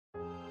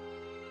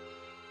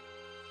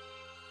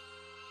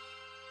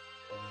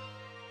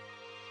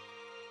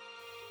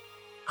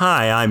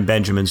Hi, I'm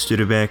Benjamin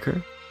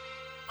Studebaker.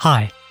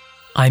 Hi,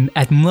 I'm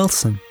Edmund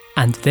Wilson,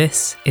 and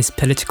this is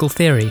Political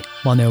Theory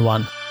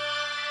 101.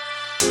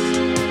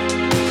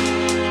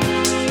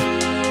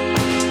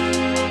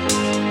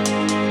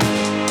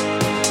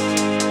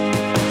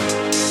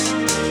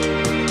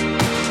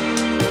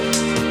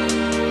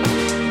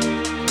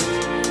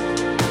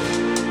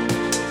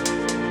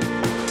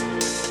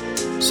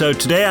 So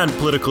today on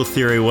Political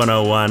Theory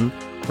 101,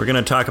 we're going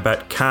to talk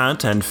about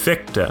Kant and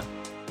Fichte.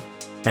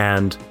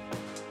 And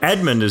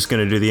Edmund is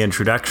going to do the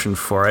introduction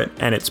for it,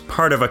 and it's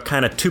part of a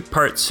kind of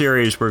two-part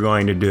series we're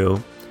going to do,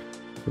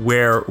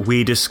 where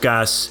we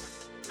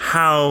discuss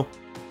how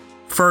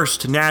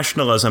first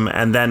nationalism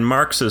and then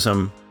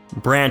Marxism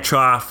branch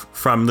off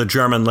from the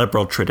German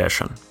liberal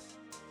tradition.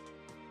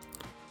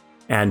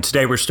 And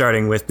today we're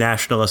starting with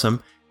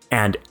nationalism,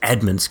 and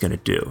Edmund's going to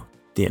do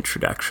the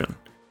introduction.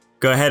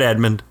 Go ahead,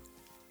 Edmund.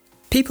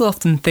 People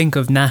often think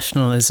of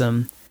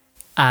nationalism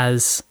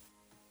as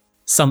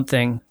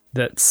something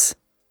that's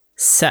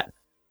set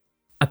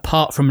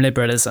apart from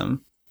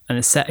liberalism and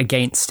is set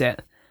against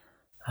it.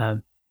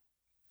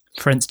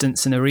 For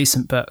instance, in a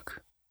recent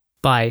book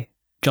by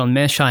John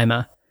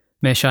Mearsheimer,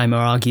 Mearsheimer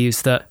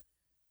argues that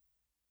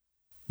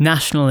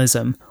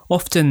nationalism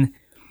often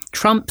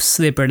trumps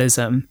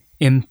liberalism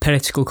in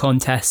political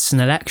contests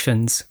and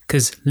elections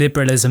because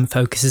liberalism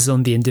focuses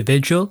on the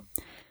individual,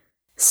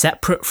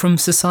 separate from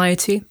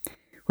society,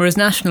 whereas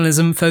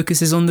nationalism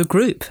focuses on the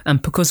group.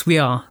 And because we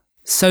are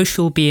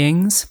social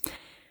beings,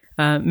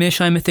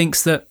 Mearsheimer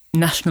thinks that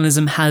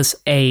nationalism has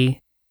a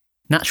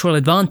natural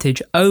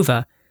advantage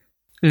over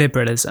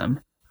liberalism,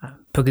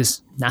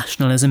 because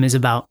nationalism is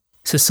about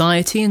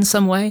society in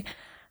some way,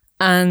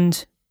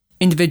 and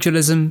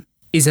individualism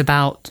is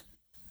about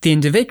the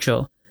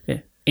individual.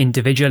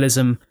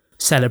 Individualism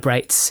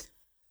celebrates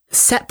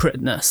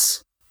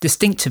separateness,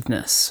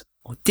 distinctiveness,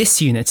 or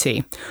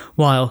disunity,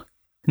 while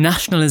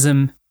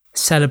nationalism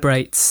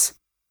celebrates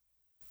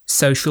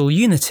social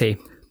unity.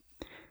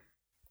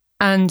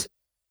 And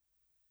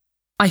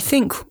I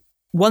think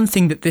one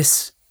thing that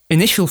this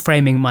initial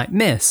framing might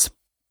miss,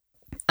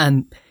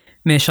 and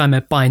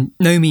Mearsheimer by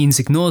no means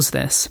ignores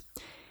this,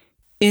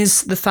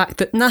 is the fact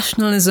that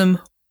nationalism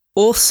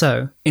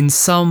also, in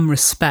some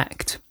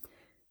respect,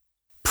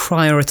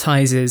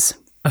 prioritizes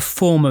a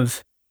form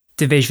of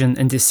division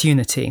and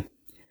disunity.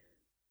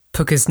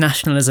 Because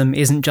nationalism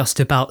isn't just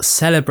about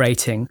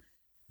celebrating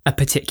a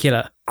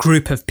particular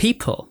group of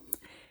people,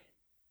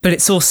 but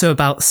it's also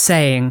about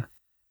saying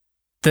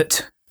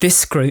that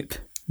this group,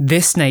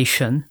 this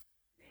nation,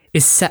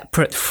 is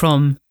separate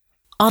from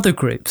other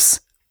groups,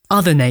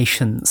 other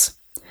nations.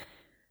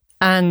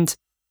 And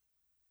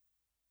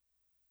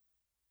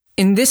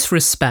in this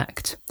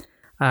respect,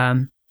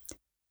 I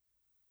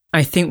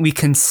think we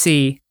can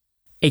see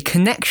a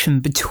connection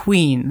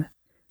between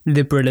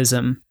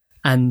liberalism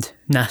and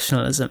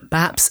nationalism,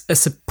 perhaps a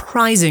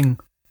surprising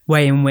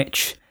way in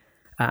which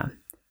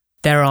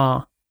there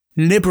are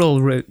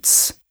liberal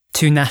roots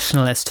to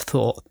nationalist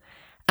thought.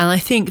 And I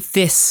think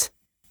this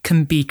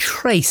can be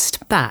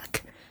traced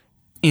back,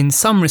 in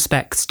some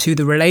respects, to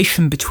the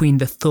relation between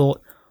the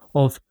thought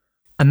of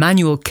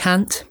Immanuel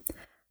Kant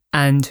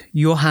and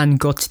Johann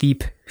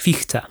Gottlieb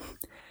Fichte.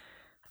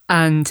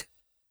 And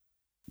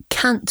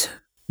Kant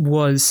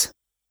was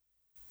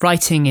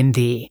writing in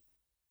the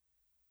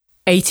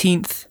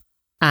 18th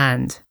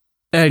and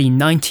early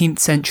 19th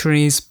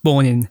centuries,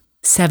 born in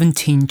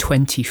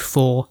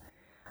 1724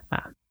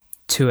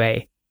 to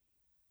a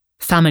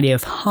family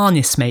of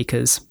harness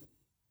makers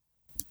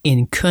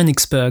in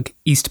Königsberg,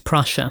 East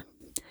Prussia.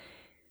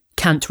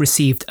 Kant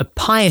received a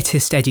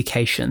pietist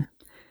education.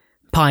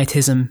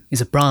 Pietism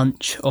is a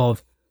branch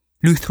of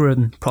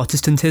Lutheran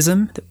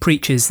Protestantism that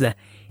preaches the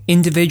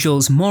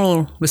individual's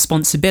moral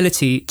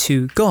responsibility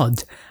to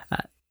God,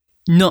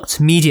 not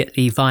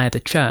mediately via the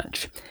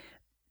church.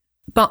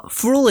 But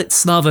for all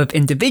its love of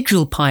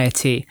individual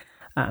piety,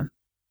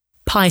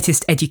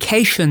 pietist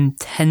education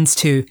tends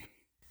to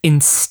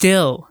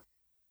instill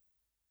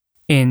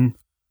in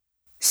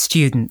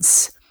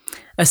students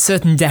a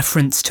certain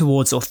deference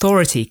towards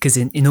authority, because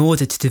in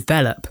order to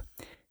develop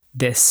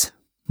this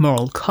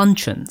moral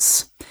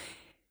conscience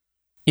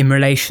in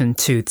relation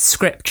to the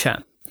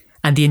scripture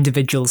and the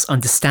individual's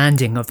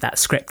understanding of that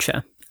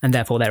scripture, and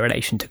therefore their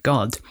relation to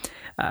God,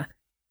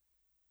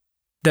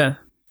 the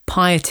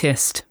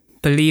pietist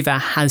believer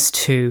has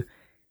to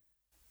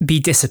be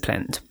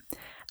disciplined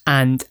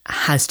and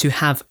has to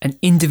have an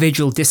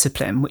individual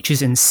discipline which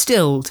is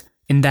instilled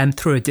in them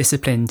through a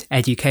disciplined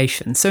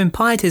education. So in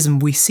pietism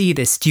we see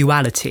this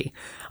duality,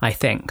 I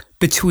think,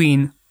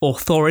 between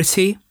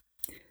authority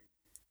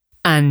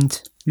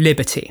and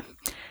liberty.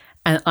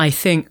 And I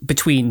think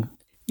between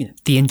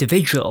the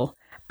individual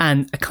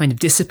and a kind of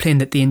discipline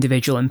that the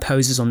individual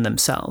imposes on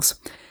themselves.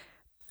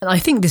 And I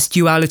think this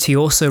duality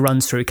also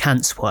runs through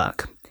Kant's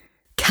work.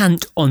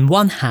 Kant, on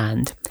one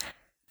hand,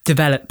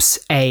 develops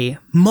a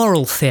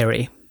moral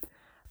theory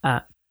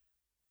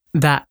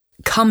that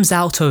comes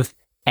out of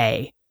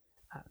a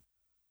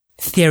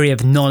theory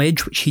of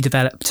knowledge, which he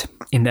developed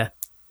in the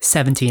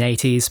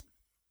 1780s,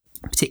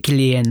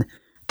 particularly in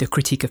the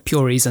Critique of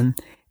Pure Reason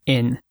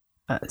in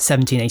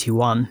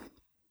 1781,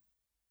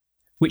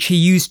 which he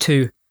used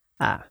to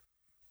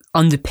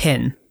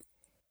underpin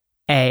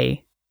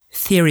a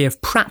theory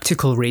of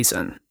practical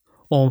reason,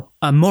 or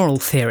a moral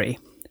theory,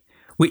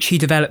 which he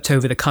developed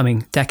over the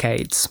coming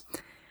decades.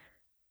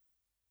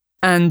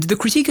 And the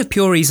Critique of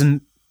Pure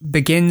Reason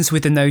begins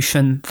with the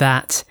notion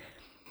that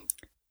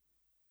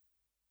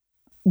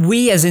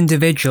we as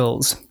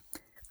individuals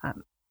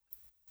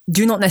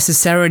do not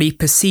necessarily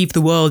perceive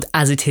the world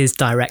as it is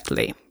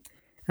directly.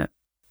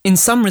 In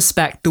some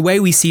respect, the way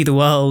we see the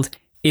world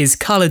is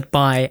coloured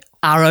by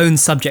our own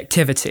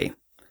subjectivity,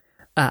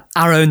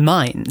 our own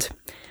mind.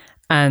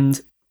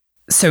 And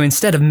so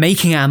instead of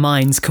making our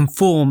minds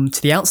conform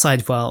to the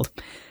outside world,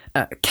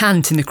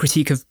 Kant in the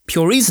Critique of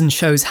Pure Reason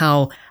shows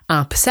how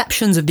our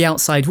perceptions of the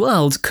outside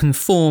world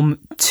conform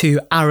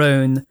to our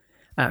own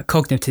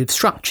cognitive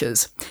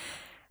structures.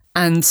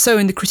 And so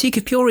in the Critique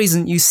of Pure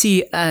Reason, you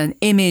see an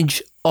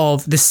image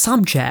of the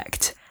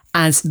subject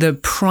as the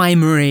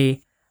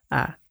primary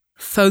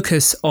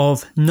focus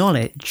of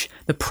knowledge,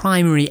 the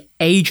primary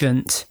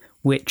agent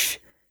which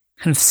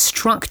kind of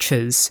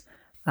structures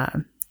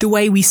the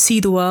way we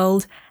see the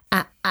world,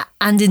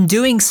 and in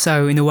doing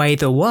so, in a way,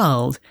 the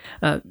world.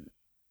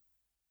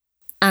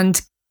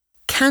 And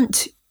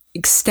Kant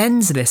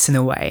extends this in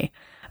a way,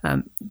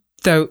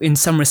 though in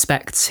some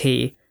respects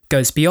he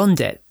goes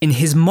beyond it, in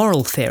his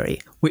moral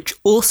theory, which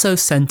also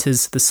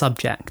centres the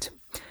subject.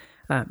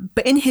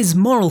 But in his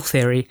moral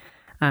theory,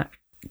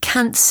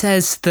 Kant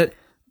says that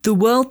the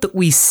world that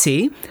we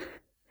see,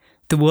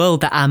 the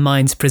world that our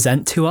minds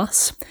present to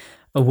us,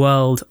 a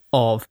world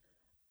of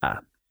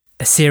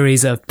a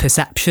series of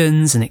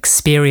perceptions and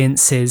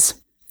experiences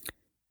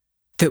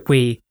that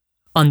we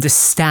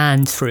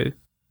understand through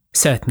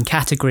certain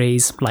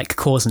categories like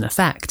cause and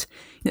effect.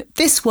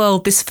 This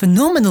world, this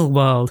phenomenal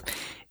world,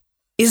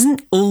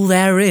 isn't all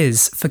there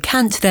is. For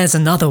Kant, there's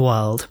another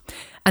world,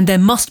 and there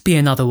must be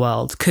another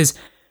world, because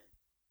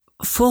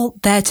for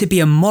there to be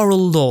a moral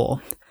law,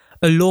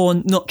 a law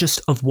not just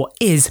of what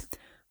is,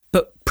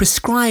 but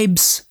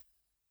prescribes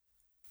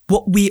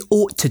what we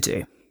ought to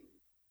do.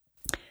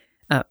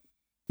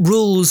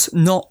 Rules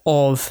not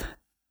of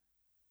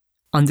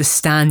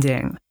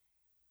understanding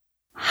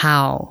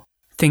how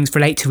things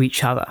relate to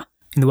each other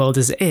in the world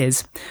as it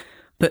is,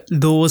 but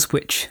laws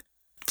which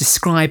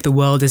describe the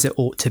world as it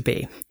ought to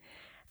be.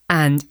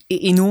 And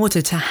in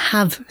order to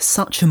have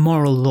such a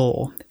moral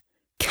law,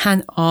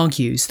 Kant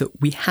argues that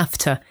we have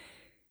to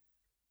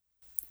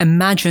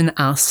imagine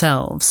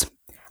ourselves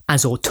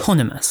as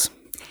autonomous.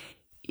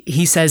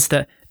 He says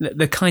that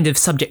the kind of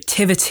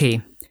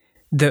subjectivity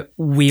that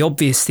we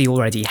obviously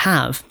already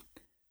have,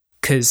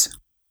 because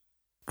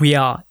we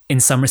are, in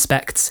some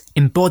respects,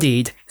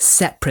 embodied,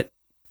 separate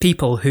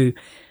people who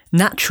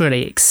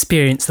naturally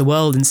experience the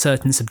world in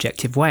certain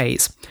subjective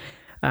ways.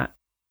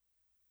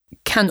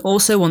 Kant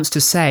also wants to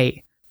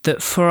say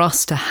that for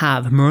us to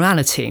have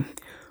morality,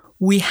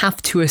 we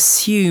have to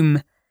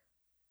assume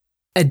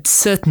a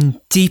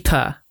certain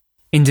deeper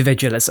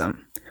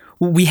individualism.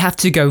 We have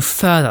to go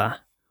further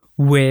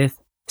with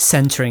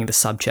centering the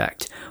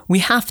subject. We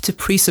have to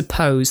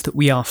presuppose that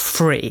we are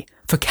free.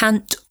 For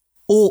Kant,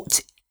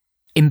 ought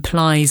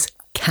implies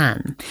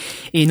can.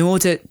 In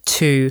order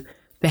to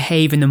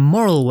behave in a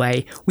moral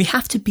way, we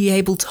have to be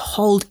able to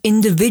hold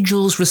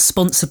individuals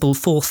responsible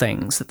for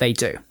things that they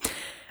do.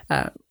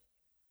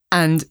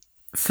 And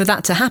for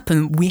that to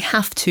happen, we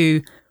have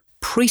to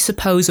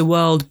presuppose a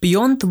world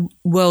beyond the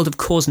world of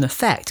cause and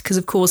effect, because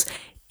of course,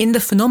 in the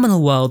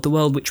phenomenal world, the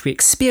world which we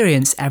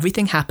experience,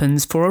 everything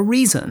happens for a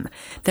reason.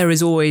 There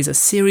is always a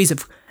series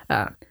of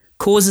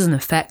causes and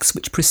effects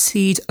which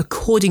proceed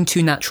according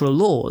to natural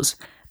laws.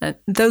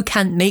 Though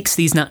Kant makes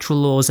these natural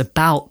laws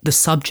about the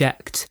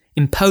subject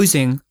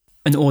imposing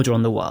an order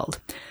on the world,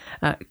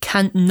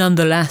 Kant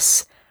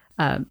nonetheless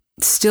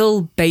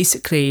still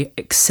basically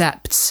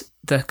accepts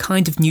the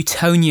kind of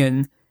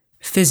Newtonian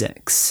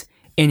physics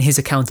in his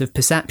account of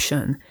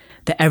perception,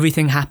 that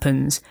everything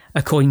happens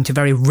according to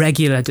very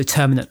regular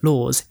determinate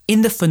laws.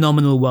 In the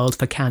phenomenal world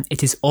for Kant,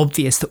 it is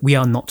obvious that we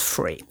are not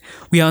free.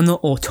 We are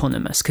not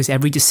autonomous, because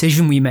every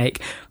decision we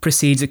make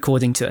proceeds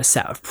according to a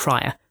set of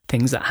prior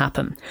things that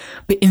happen.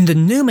 But in the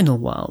noumenal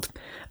world,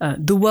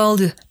 the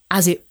world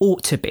as it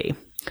ought to be,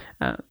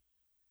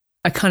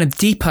 a kind of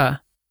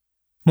deeper,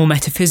 more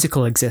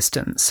metaphysical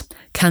existence,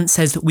 Kant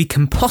says that we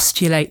can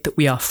postulate that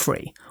we are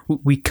free.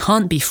 We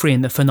can't be free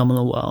in the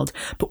phenomenal world,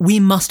 but we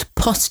must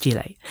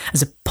postulate,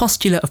 as a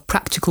postulate of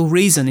practical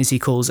reason, as he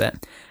calls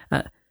it,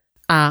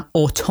 our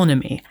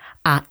autonomy,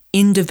 our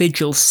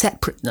individual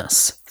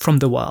separateness from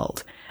the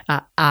world,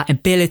 our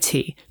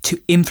ability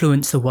to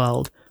influence the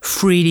world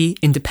freely,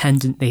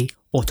 independently,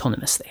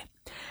 autonomously.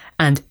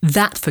 And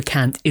that, for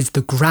Kant, is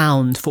the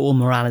ground for all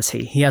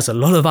morality. He has a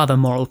lot of other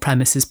moral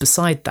premises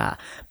beside that,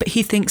 but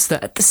he thinks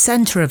that at the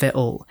centre of it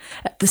all,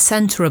 at the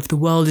centre of the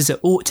world as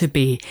it ought to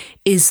be,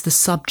 is the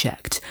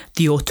subject,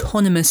 the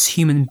autonomous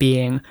human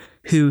being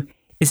who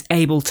is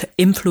able to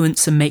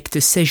influence and make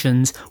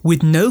decisions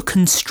with no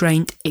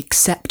constraint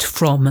except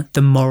from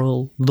the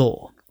moral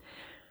law.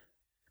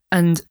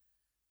 And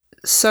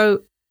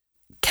so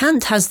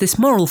Kant has this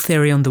moral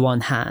theory on the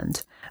one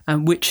hand,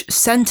 which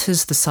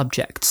centres the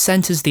subject,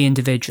 centres the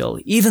individual,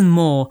 even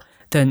more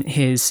than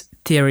his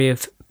theory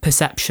of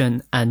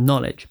perception and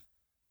knowledge.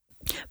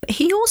 But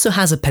he also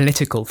has a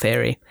political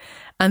theory,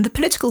 and the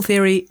political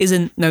theory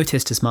isn't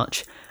noticed as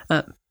much,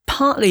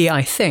 partly,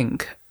 I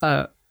think,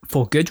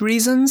 for good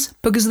reasons,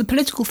 because the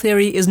political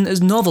theory isn't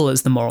as novel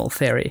as the moral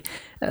theory.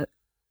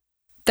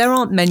 There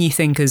aren't many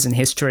thinkers in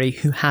history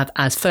who have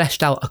as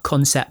fleshed out a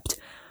concept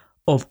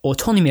of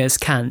autonomy as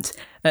Kant,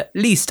 at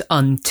least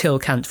until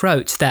Kant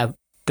wrote.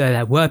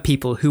 There were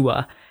people who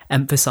were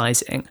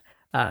emphasising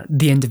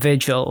the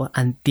individual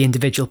and the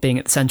individual being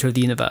at the centre of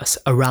the universe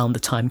around the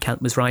time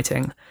Kant was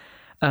writing.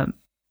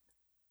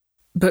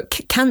 But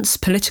Kant's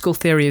political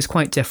theory is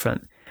quite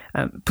different,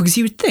 because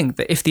you would think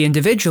that if the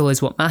individual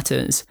is what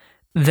matters,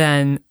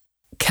 then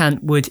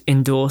Kant would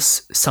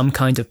endorse some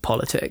kind of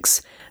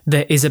politics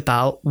that is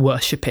about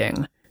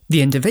worshipping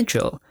the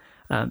individual,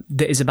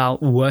 that is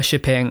about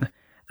worshipping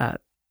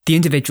the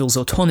individual's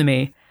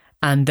autonomy,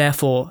 and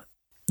therefore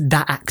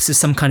that acts as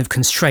some kind of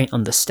constraint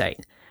on the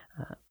state.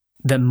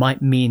 That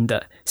might mean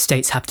that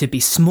states have to be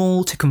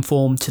small to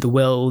conform to the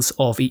wills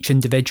of each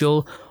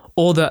individual,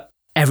 or that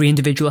every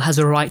individual has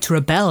a right to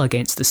rebel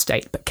against the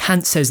state. But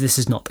Kant says this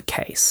is not the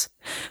case.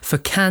 For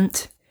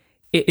Kant,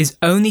 it is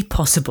only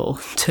possible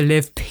to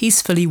live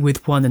peacefully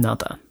with one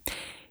another,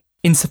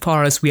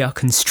 insofar as we are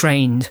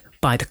constrained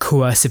by the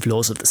coercive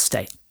laws of the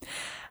state.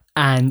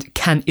 And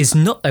Kant is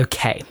not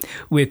okay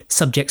with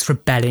subjects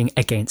rebelling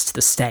against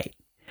the state.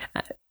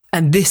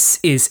 And this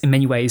is, in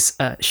many ways,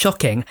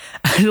 shocking.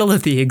 A lot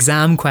of the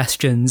exam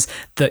questions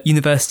that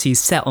universities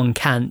set on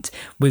Kant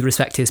with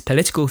respect to his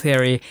political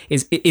theory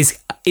is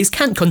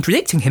Kant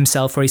contradicting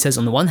himself, where he says,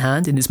 on the one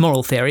hand, in his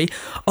moral theory,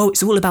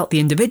 it's all about the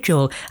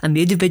individual, and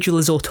the individual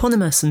is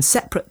autonomous and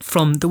separate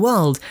from the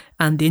world,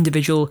 and the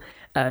individual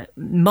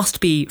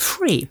must be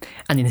free.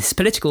 And in his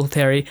political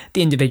theory,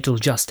 the individual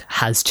just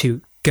has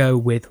to go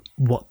with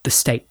what the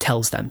state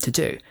tells them to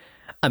do.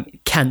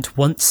 Kant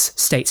wants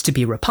states to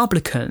be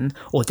republican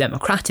or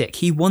democratic.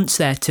 He wants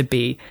there to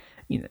be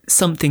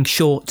something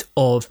short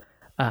of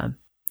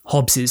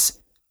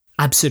Hobbes's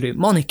absolute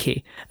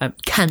monarchy.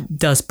 Kant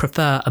does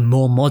prefer a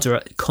more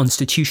moderate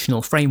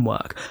constitutional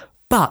framework,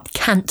 but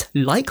Kant,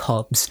 like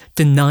Hobbes,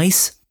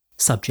 denies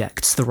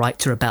subjects the right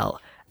to rebel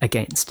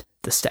against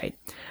the state.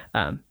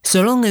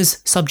 So long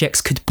as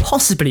subjects could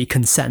possibly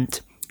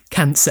consent,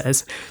 Kant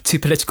says, to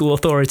political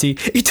authority,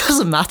 it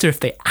doesn't matter if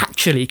they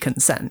actually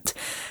consent.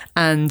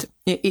 And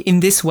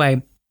in this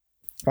way,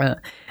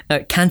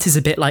 Kant is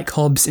a bit like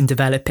Hobbes in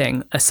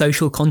developing a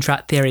social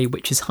contract theory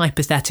which is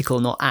hypothetical,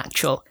 not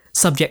actual.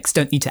 Subjects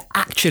don't need to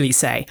actually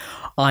say,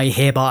 I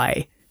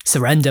hereby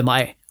surrender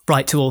my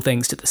right to all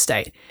things to the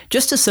state.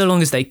 Just as so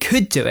long as they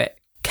could do it,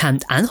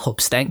 Kant and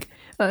Hobbes think,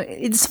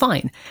 it's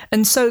fine.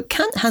 And so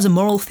Kant has a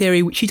moral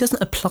theory which he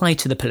doesn't apply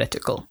to the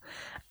political.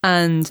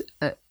 And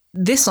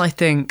this, I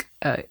think,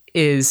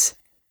 is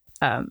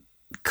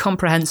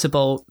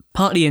comprehensible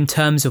partly in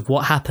terms of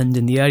what happened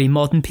in the early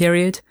modern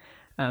period,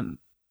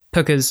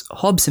 because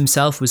Hobbes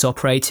himself was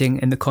operating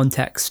in the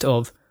context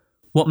of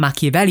what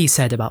Machiavelli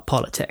said about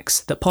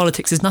politics, that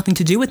politics has nothing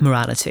to do with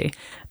morality,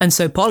 and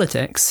so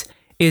politics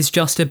is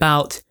just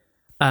about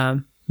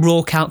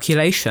raw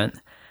calculation,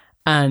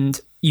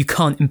 and you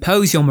can't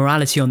impose your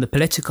morality on the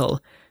political,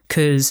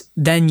 because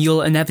then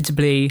you'll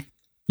inevitably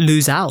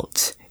lose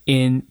out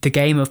in the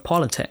game of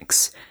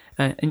politics,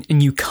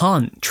 and you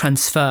can't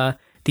transfer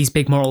these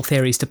big moral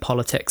theories to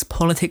politics.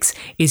 Politics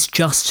is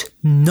just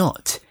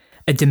not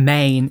a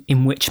domain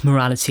in which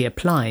morality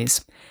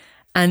applies.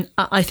 And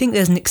I think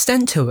there's an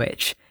extent to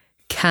which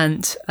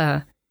Kant,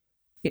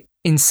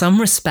 in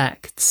some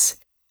respects,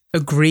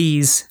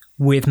 agrees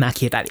with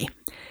Machiavelli.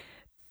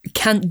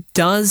 Kant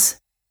does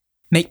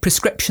make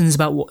prescriptions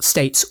about what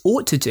states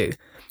ought to do.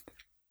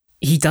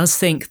 He does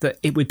think that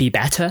it would be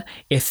better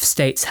if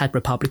states had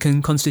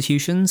republican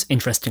constitutions.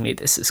 Interestingly,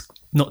 this is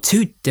not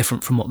too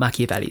different from what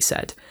Machiavelli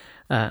said.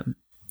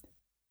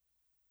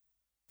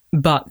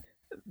 But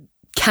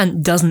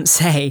Kant doesn't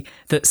say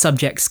that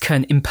subjects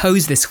can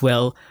impose this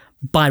will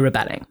by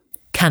rebelling.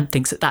 Kant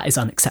thinks that that is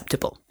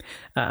unacceptable.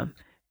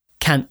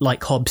 Kant,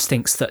 like Hobbes,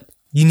 thinks that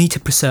you need to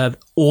preserve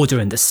order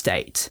in the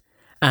state.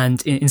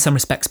 And in some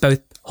respects,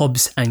 both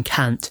Hobbes and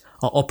Kant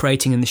are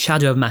operating in the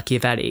shadow of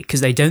Machiavelli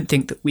because they don't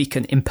think that we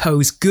can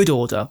impose good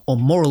order or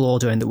moral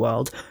order in the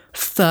world.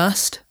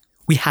 First,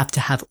 we have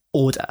to have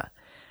order.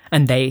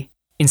 And they,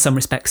 in some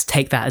respects,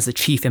 take that as the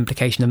chief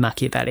implication of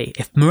Machiavelli.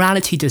 If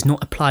morality does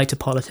not apply to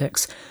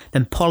politics,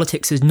 then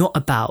politics is not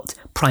about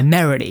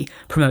primarily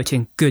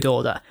promoting good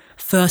order.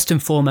 First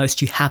and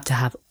foremost, you have to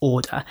have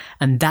order,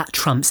 and that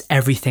trumps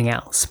everything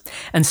else.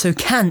 And so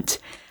Kant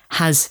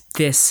has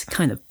this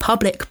kind of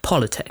public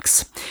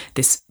politics,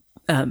 this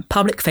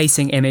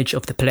public-facing image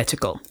of the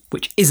political,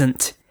 which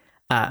isn't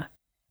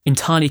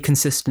entirely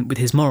consistent with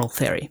his moral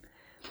theory.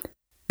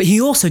 But he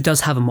also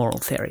does have a moral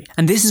theory,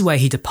 and this is where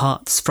he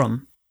departs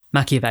from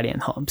Machiavelli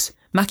and Hobbes.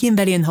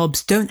 Machiavelli and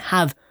Hobbes don't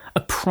have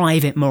a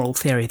private moral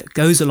theory that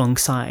goes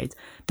alongside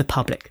the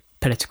public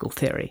political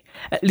theory,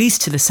 at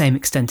least to the same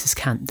extent as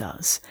Kant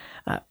does.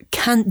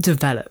 Kant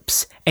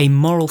develops a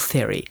moral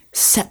theory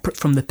separate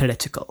from the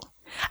political,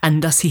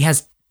 and thus he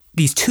has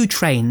these two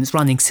trains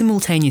running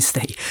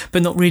simultaneously,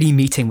 but not really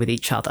meeting with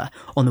each other.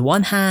 On the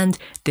one hand,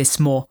 this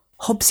more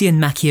Hobbesian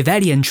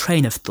Machiavellian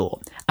train of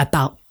thought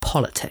about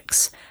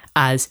politics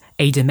as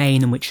a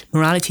domain in which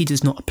morality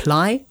does not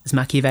apply, as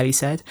Machiavelli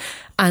said,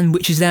 and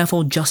which is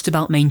therefore just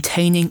about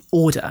maintaining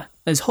order,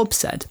 as Hobbes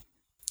said,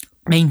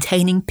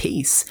 maintaining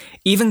peace.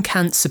 Even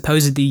Kant's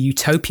supposedly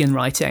utopian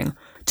writing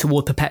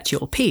toward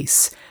perpetual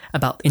peace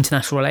about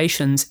international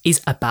relations is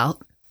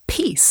about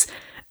peace,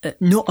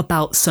 not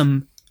about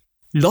some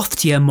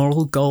loftier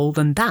moral goal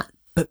than that,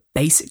 but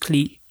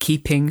basically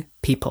keeping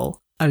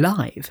people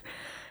alive.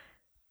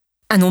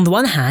 And on the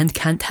one hand,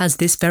 Kant has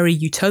this very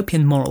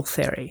utopian moral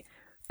theory,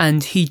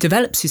 and he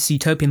develops this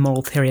utopian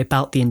moral theory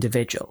about the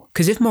individual.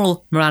 Because if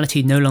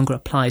morality no longer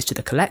applies to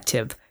the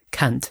collective,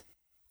 Kant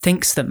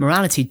thinks that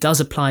morality does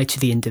apply to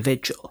the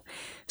individual.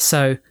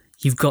 So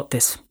you've got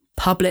this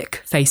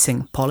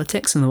public-facing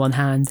politics on the one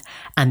hand,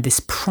 and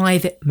this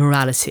private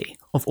morality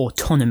of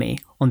autonomy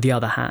on the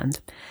other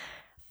hand.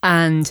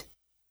 And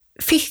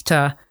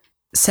Fichte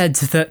said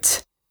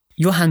that,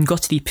 Johann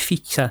Gottlieb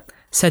Fichte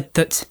said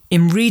that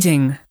in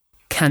reading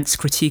Kant's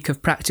Critique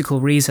of Practical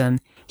Reason,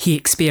 he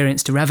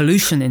experienced a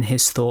revolution in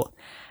his thought,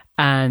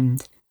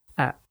 and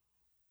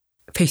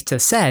Fichte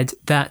said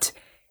that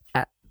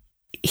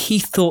he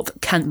thought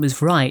Kant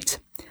was right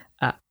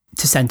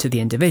to centre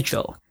the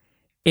individual.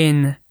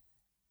 In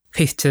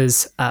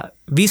Fichte's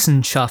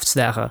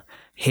Wissenschaftslehre,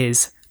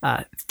 his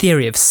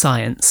theory of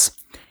science,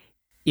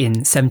 in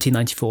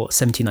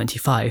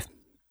 1794-1795,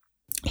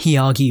 he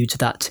argued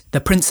that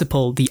the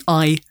principle the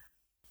I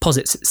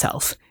posits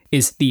itself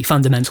is the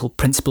fundamental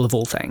principle of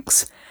all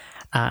things.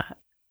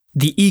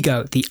 The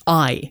ego, the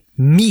I,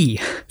 me,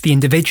 the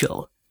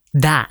individual,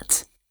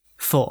 that,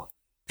 for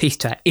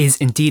Fichte, is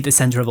indeed the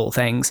centre of all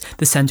things,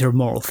 the centre of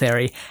moral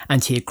theory,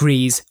 and he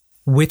agrees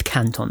with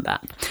Kant on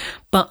that.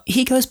 But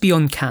he goes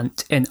beyond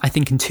Kant, I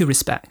think, in two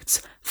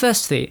respects.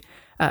 Firstly,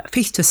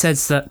 Fichte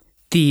says that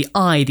the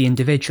I, the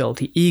individual,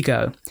 the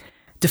ego,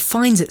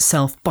 defines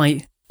itself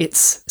by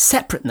its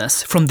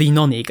separateness from the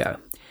non-ego.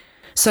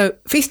 So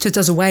Fichte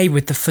does away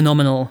with the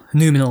phenomenal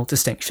noumenal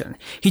distinction.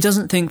 He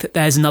doesn't think that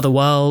there's another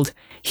world.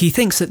 He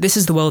thinks that this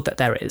is the world that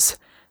there is.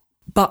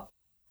 But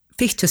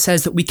Fichte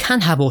says that we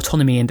can have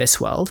autonomy in this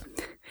world.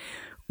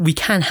 We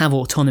can have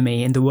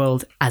autonomy in the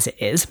world as it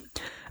is.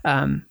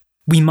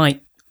 We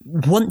might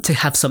want to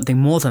have something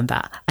more than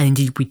that, and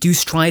indeed we do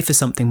strive for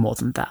something more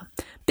than that.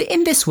 But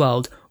in this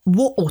world,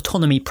 what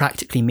autonomy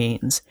practically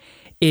means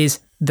is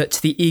that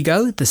the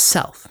ego, the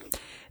self,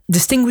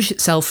 distinguishes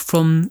itself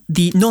from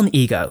the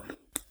non-ego,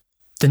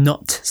 the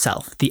not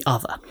self, the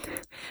other.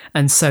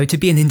 And so to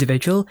be an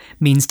individual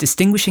means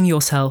distinguishing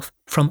yourself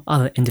from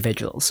other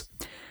individuals.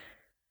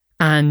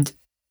 And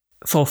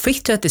for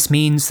Fichte, this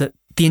means that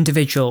the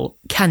individual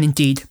can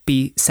indeed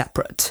be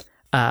separate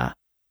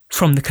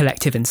from the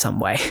collective in some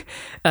way.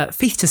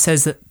 Fichte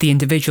says that the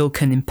individual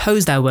can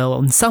impose their will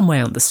in some way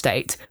on the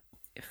state.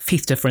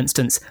 Fichte, for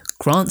instance,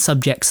 grants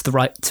subjects the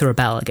right to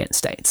rebel against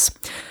states.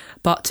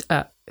 But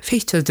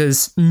Fichte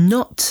does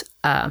not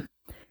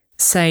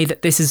say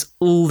that this is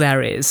all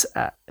there is.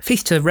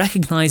 Fichte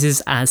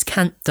recognises, as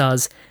Kant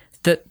does,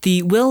 that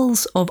the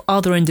wills of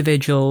other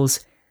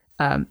individuals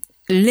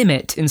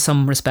limit, in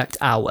some respect,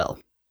 our will.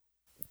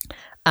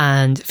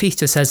 And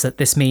Fichte says that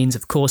this means,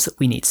 of course, that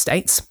we need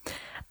states.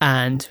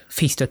 And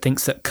Fichte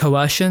thinks that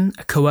coercion,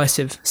 a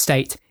coercive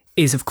state,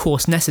 is of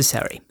course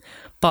necessary.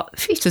 But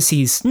Fichte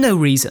sees no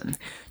reason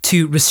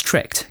to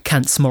restrict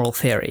Kant's moral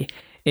theory.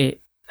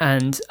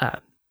 And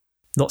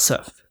lots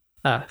of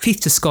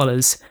Fichte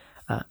scholars,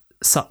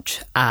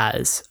 such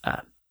as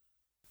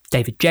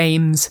David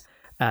James,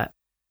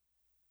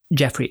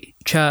 Geoffrey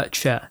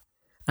Church,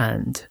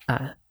 and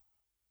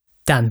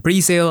Dan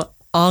Breazeal,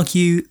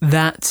 argue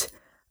that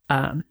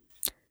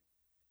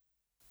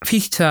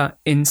Fichte,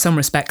 in some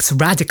respects,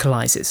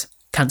 radicalizes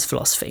Kant's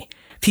philosophy.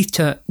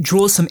 Fichte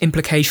draws some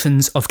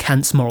implications of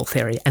Kant's moral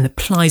theory and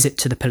applies it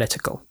to the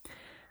political.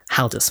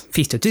 How does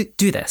Fichte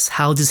do this?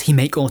 How does he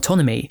make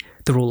autonomy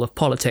the rule of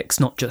politics,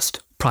 not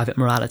just private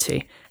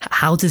morality?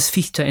 How does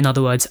Fichte, in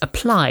other words,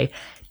 apply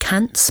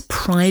Kant's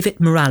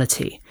private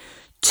morality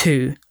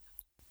to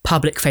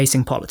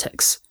public-facing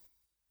politics?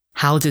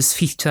 How does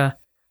Fichte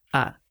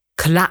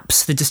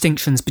collapse the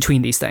distinctions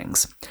between these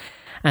things?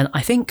 And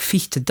I think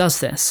Fichte does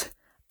this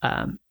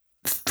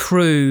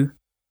through,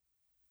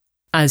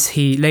 as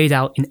he laid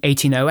out in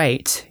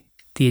 1808,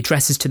 the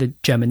Addresses to the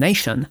German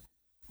Nation,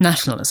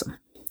 nationalism.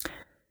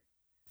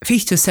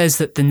 Fichte says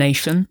that the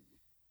nation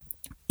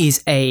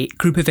is a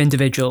group of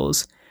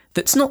individuals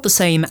that's not the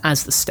same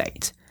as the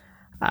state.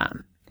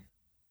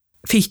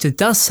 Fichte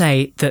does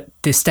say that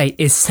the state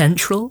is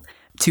central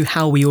to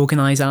how we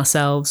organise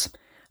ourselves,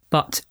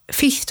 but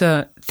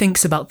Fichte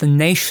thinks about the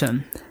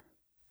nation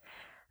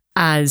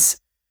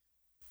as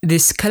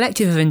this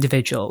collective of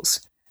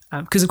individuals,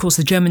 because of course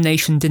the German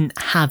nation didn't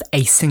have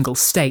a single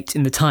state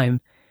in the time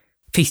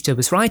Fichte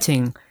was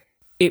writing.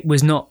 It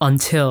was not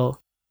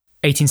until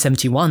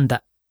 1871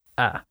 that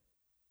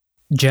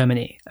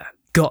Germany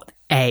got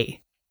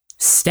a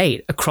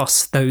state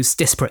across those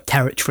disparate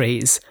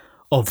territories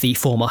of the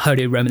former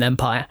Holy Roman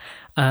Empire.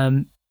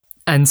 And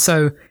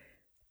so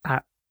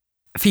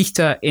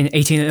Fichte in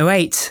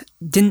 1808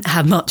 didn't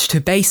have much to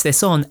base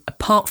this on,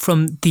 apart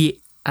from the,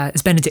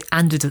 as Benedict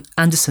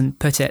Anderson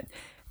put it,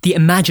 the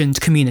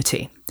imagined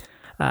community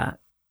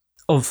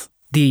of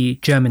the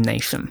German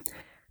nation.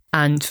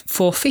 And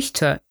for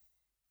Fichte,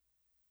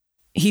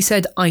 he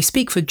said, I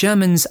speak for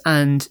Germans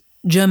and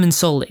Germans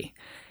solely.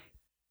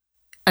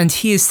 And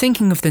he is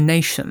thinking of the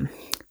nation,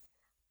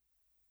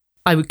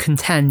 I would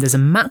contend, as a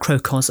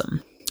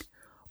macrocosm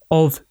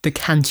of the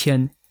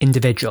Kantian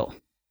individual.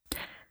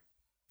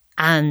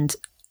 And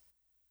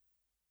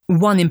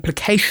one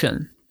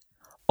implication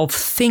of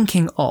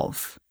thinking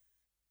of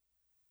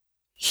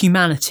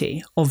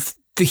humanity, of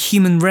the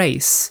human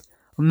race,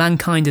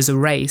 mankind as a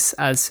race,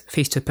 as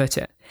Fichte put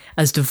it,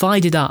 as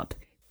divided up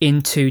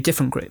into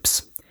different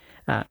groups,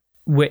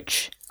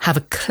 which have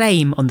a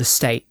claim on the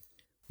state,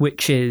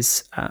 which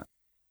is,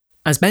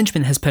 as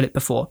Benjamin has put it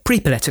before,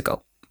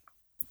 pre-political.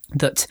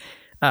 That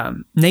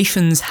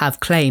nations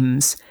have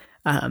claims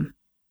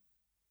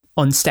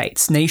on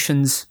states.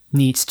 Nations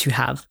need to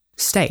have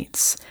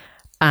states.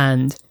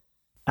 And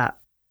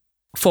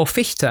for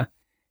Fichte,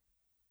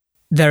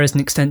 there is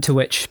an extent to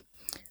which,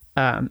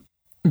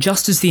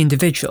 just as the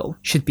individual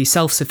should be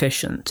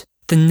self-sufficient,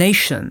 the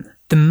nation,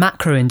 the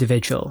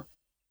macro-individual,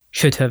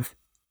 should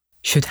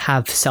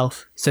have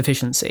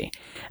self-sufficiency.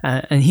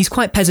 And he's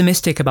quite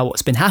pessimistic about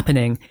what's been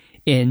happening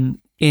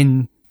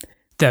in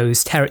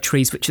those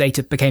territories which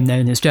later became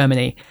known as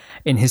Germany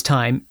in his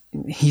time.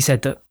 He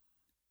said that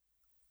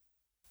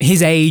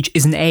his age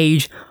is an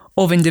age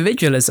of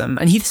individualism,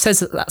 and he says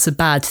that that's a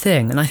bad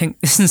thing, and I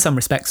think this in some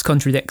respects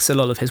contradicts a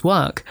lot of his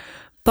work.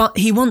 But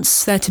he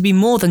wants there to be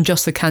more than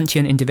just the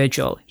Kantian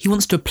individual. He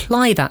wants to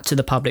apply that to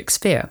the public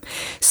sphere.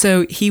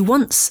 So he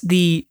wants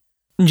the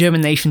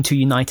German nation to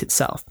unite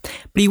itself,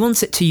 but he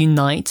wants it to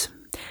unite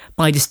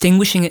by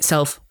distinguishing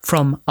itself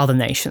from other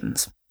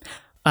nations.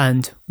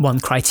 And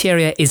one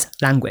criteria is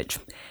language.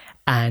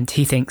 And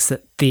he thinks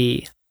that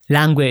the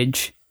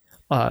language,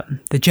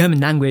 the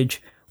German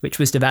language, which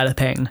was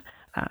developing,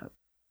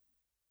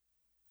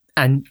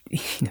 and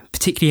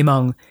particularly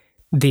among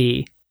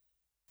the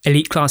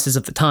elite classes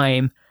of the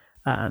time,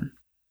 and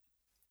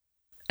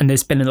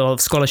there's been a lot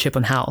of scholarship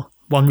on how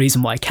one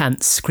reason why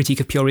Kant's Critique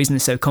of Pure Reason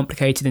is so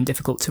complicated and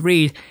difficult to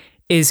read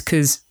is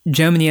because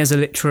German as a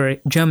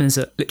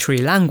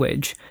literary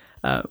language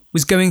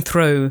was going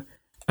through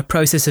a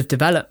process of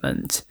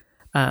development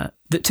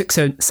that took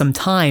some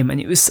time,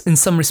 and it was in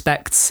some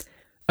respects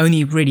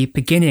only really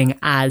beginning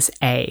as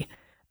a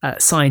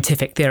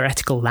scientific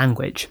theoretical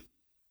language.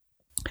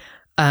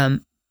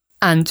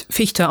 And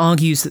Fichte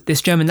argues that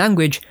this German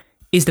language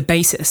is the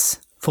basis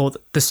for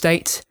the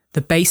state,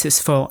 the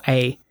basis for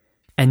a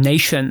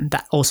nation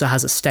that also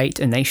has a state,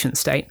 a nation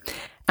state.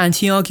 And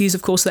he argues,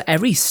 of course, that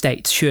every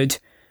state should,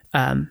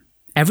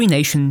 every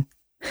nation,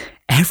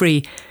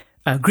 every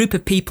group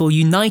of people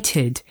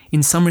united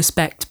in some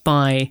respect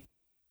by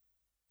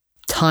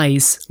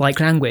ties like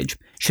language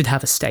should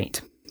have a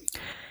state.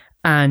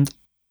 And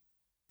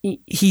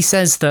he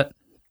says that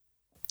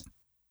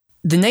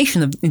the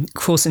nation, of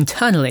course,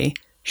 internally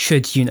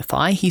should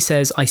unify. He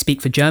says, I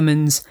speak for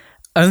Germans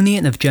only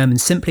and of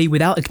Germans simply,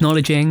 without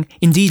acknowledging,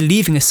 indeed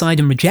leaving aside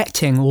and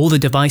rejecting all the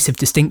divisive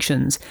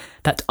distinctions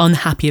that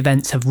unhappy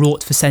events have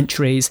wrought for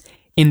centuries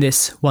in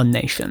this one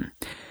nation.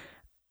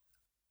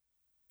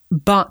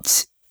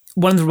 But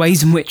one of the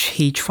ways in which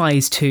he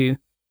tries to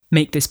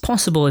make this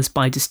possible is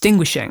by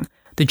distinguishing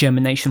the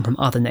German nation from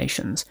other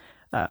nations.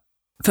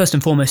 First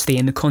and foremostly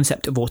in the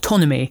concept of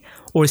autonomy,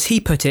 or as he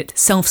put it,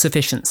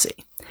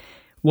 self-sufficiency.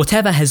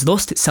 Whatever has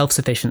lost its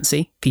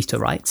self-sufficiency, Fichte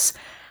writes,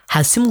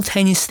 has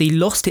simultaneously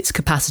lost its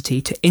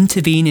capacity to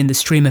intervene in the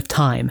stream of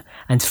time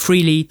and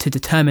freely to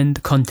determine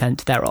the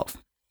content thereof.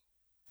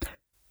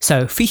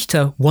 So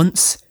Fichte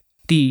wants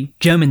the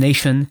German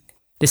nation,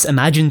 this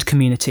imagined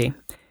community,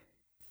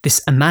 this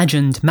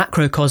imagined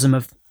macrocosm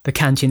of the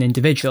Kantian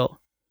individual,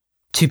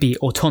 to be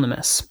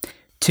autonomous,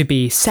 to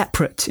be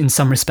separate in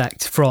some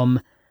respect from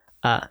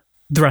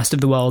the rest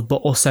of the world,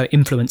 but also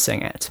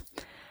influencing it.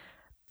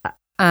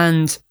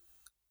 And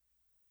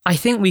I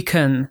think we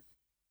can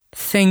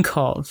think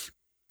of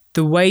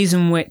the ways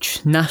in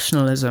which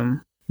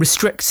nationalism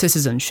restricts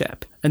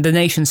citizenship, and the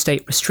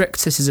nation-state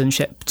restricts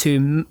citizenship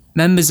to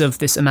members of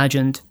this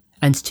imagined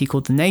entity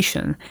called the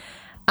nation,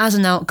 as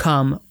an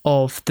outcome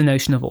of the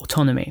notion of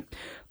autonomy.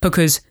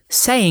 Because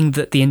saying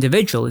that the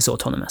individual is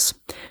autonomous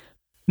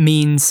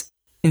means,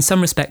 in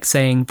some respects,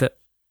 saying that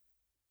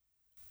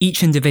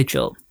each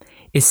individual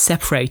is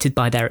separated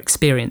by their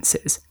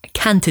experiences.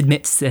 Kant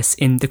admits this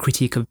in the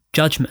Critique of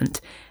Judgment,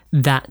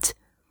 that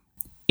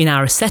in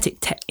our aesthetic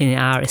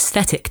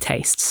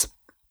tastes,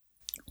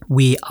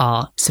 we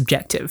are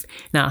subjective.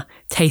 Now,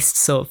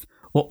 tastes of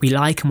what we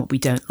like and what we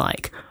don't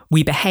like,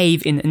 we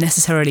behave in a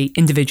necessarily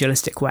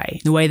individualistic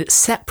way, in a way that's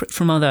separate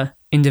from other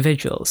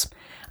individuals.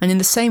 And in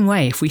the same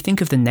way, if we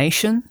think of the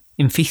nation,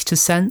 in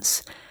Fichte's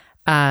sense,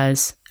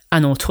 as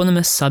an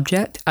autonomous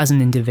subject, as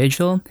an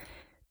individual,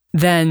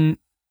 then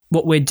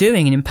what we're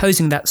doing in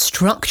imposing that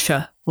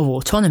structure of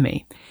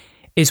autonomy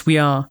is we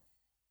are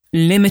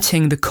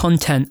limiting the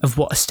content of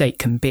what a state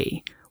can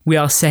be. We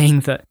are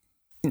saying that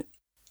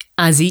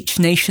as each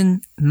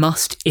nation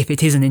must, if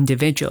it is an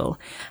individual,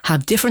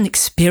 have different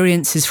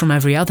experiences from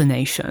every other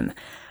nation,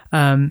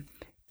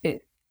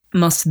 it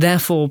must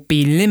therefore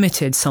be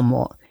limited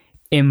somewhat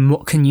in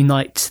what can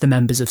unite the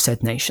members of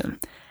said nation.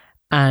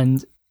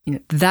 And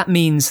that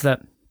means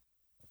that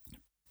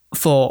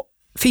for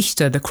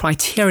Fichte, the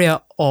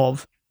criteria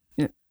of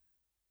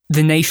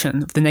the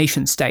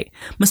nation state,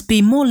 must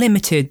be more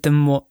limited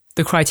than what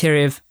the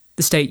criteria of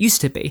the state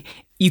used to be.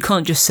 You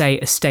can't just say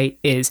a state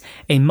is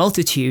a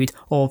multitude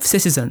of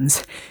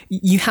citizens.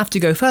 You have to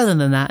go further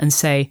than that and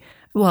say,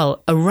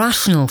 well, a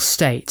rational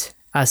state,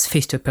 as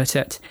Fichte put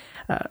it,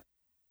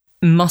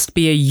 must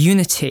be a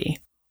unity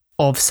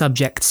of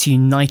subjects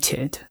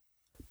united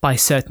by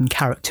certain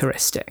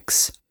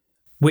characteristics,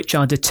 which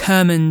are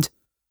determined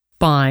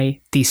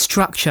by the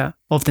structure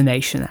of the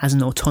nation as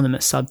an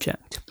autonomous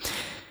subject.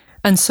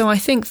 And so I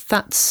think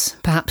that's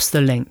perhaps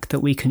the link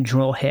that we can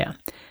draw here,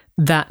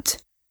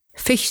 that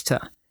Fichte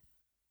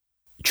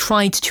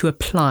tried to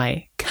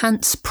apply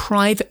Kant's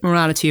private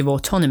morality of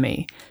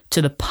autonomy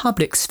to the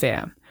public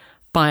sphere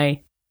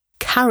by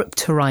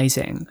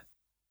characterizing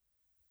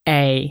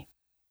a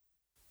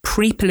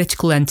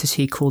pre-political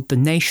entity called the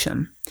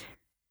nation,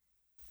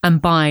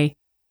 and by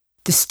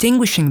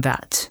distinguishing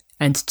that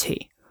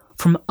entity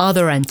from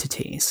other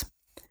entities,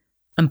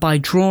 and by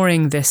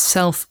drawing this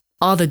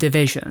self-other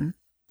division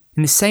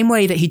in the same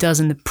way that he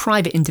does in the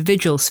private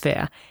individual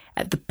sphere,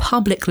 at the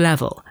public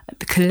level, at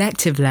the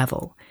collective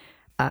level.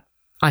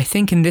 I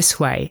think in this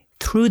way,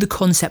 through the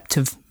concept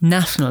of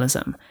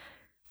nationalism,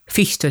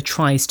 Fichte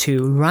tries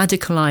to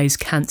radicalize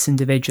Kant's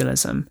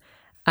individualism,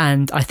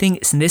 and I think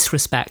it's in this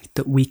respect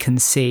that we can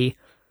see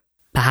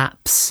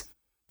perhaps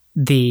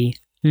the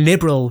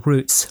liberal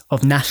roots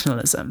of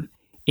nationalism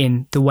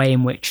in the way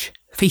in which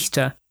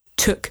Fichte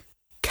took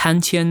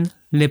Kantian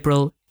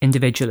liberal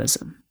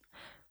individualism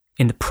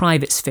in the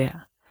private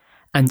sphere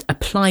and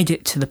applied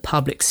it to the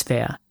public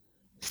sphere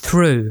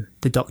through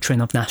the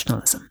doctrine of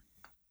nationalism.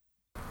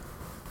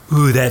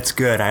 Ooh, that's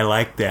good. I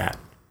like that.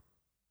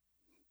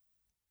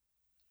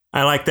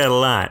 I like that a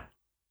lot.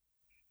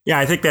 Yeah,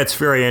 I think that's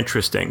very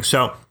interesting.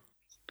 So,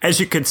 as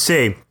you can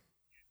see,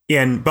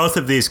 in both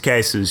of these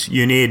cases,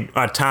 you need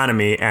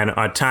autonomy, and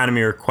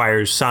autonomy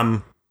requires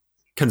some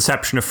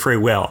conception of free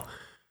will.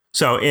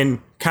 So,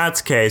 in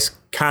Kant's case,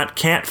 Kant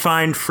can't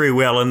find free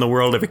will in the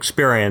world of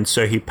experience,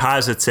 so he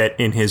posits it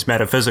in his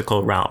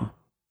metaphysical realm.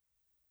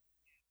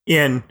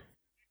 In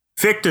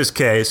Fichte's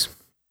case,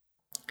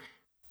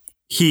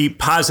 he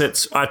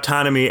posits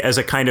autonomy as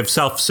a kind of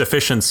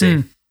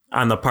self-sufficiency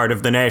on the part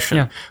of the nation.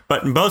 Yeah.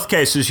 But in both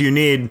cases, you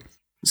need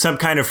some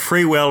kind of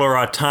free will or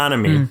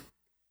autonomy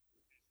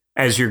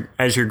as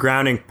your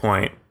grounding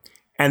point.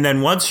 And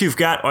then once you've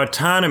got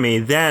autonomy,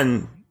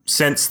 then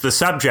since the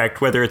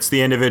subject, whether it's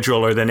the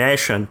individual or the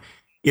nation,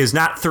 is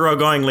not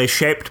thoroughgoingly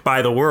shaped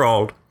by the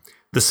world,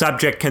 the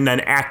subject can then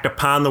act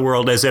upon the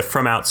world as if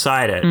from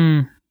outside it.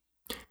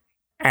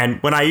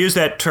 And when I use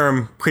that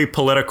term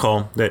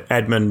pre-political that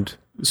Edmund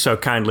so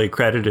kindly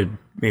credited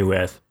me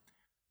with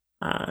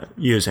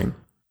using,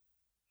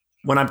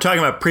 when I'm talking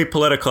about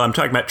pre-political, I'm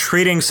talking about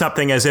treating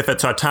something as if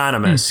it's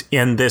autonomous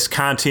in this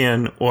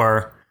Kantian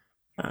or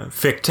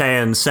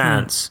Fichtean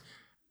sense,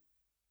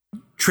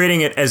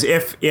 treating it as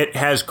if it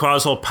has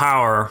causal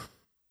power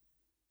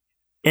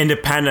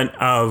independent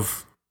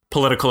of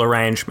political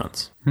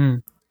arrangements.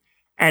 And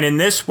in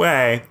this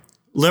way,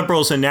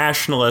 liberals and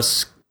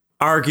nationalists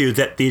argue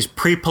that these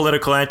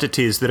pre-political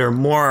entities that are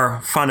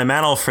more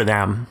fundamental for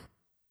them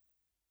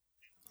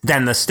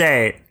than the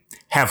state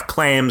have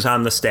claims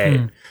on the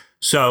state.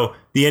 So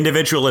the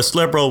individualist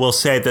liberal will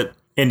say that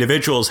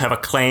individuals have a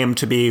claim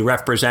to be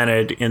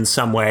represented in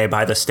some way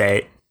by the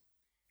state.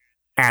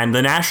 And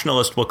the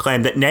nationalist will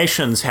claim that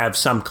nations have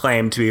some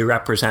claim to be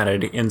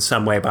represented in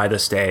some way by the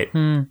state.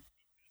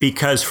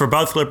 Because for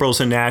both liberals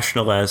and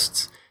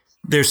nationalists,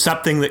 there's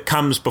something that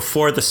comes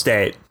before the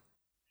state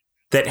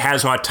that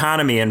has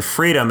autonomy and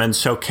freedom and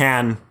so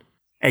can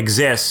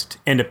exist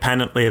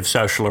independently of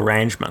social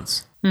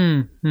arrangements.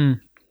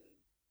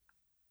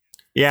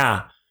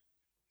 Yeah.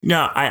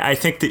 No, I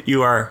think that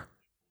you are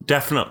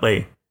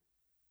definitely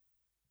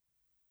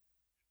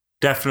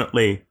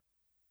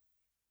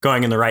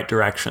going in the right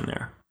direction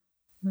there.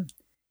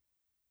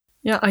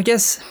 Yeah, I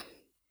guess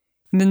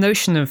the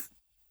notion of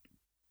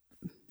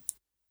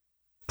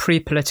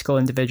pre-political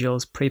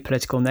individuals,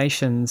 pre-political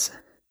nations,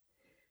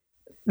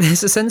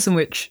 there's a sense in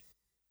which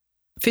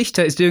Fichte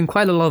is doing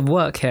quite a lot of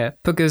work here,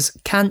 because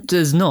Kant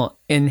does not,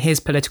 in his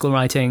political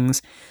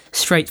writings,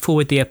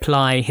 straightforwardly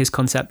apply his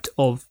concept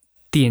of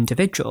the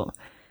individual.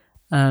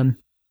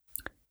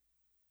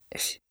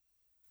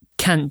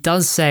 Kant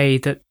does say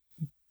that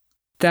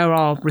there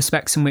are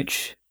respects in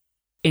which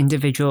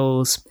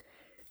individuals,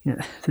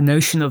 the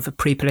notion of a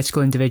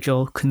pre-political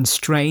individual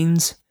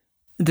constrains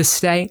the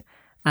state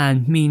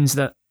and means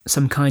that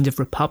some kind of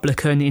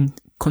republican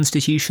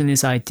constitution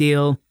is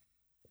ideal.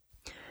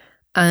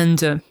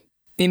 And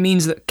it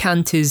means that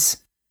Kant is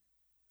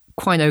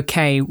quite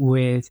okay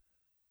with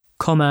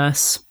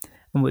commerce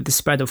and with the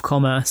spread of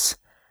commerce,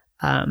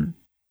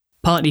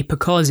 partly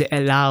because it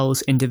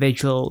allows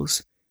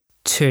individuals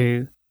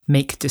to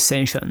make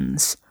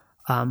decisions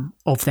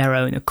of their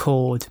own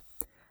accord.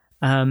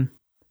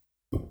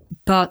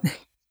 But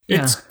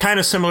it's kind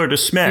of similar to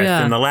Smith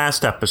in the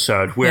last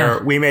episode,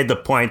 where we made the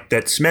point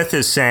that Smith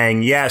is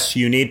saying, yes,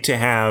 you need to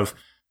have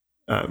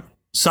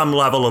some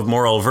level of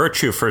moral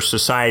virtue for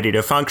society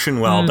to function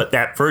well, but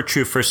that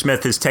virtue for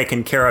Smith is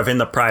taken care of in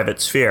the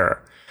private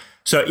sphere.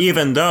 So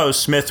even though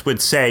Smith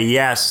would say,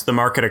 yes, the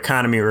market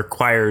economy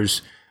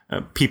requires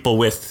people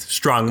with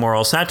strong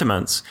moral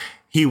sentiments,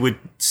 he would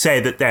say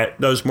that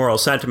those moral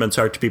sentiments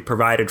are to be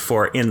provided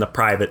for in the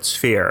private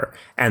sphere,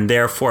 and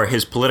therefore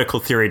his political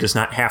theory does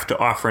not have to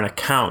offer an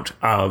account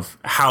of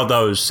how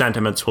those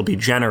sentiments will be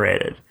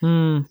generated.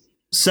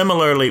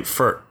 Similarly,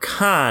 for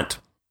Kant,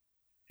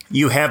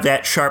 you have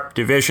that sharp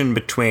division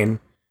between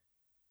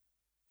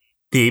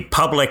the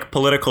public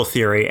political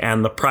theory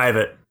and the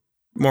private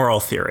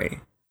moral theory,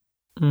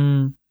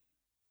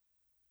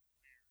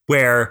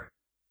 where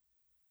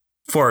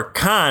for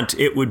Kant,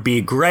 it would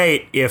be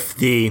great if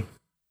the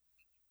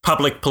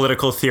public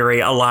political theory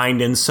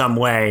aligned in some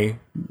way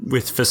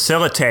with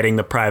facilitating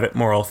the private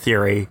moral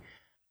theory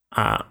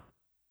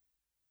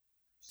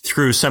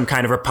through some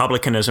kind of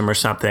republicanism or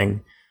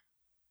something.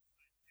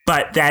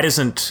 But that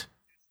isn't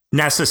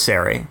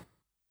necessary.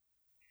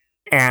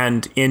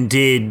 And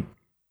indeed,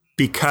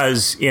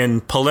 because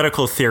in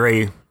political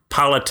theory,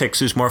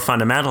 politics is more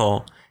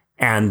fundamental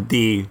and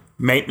the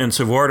maintenance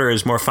of order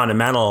is more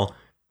fundamental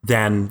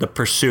than the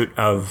pursuit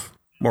of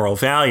moral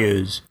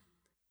values,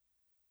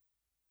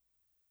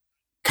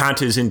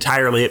 Kant is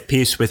entirely at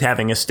peace with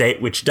having a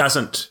state which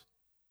doesn't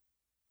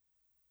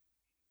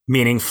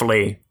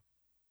meaningfully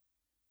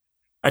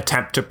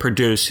attempt to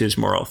produce his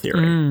moral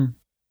theory.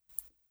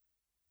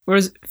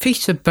 Whereas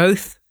Fichte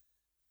both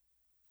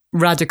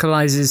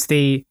radicalizes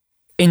the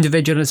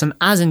individualism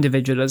as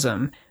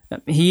individualism.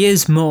 He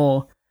is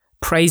more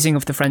praising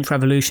of the French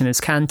Revolution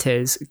as Kant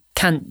is.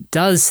 Kant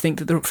does think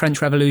that the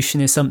French Revolution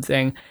is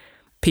something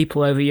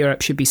people over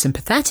Europe should be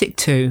sympathetic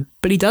to,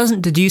 but he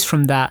doesn't deduce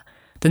from that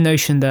the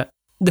notion that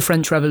the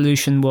French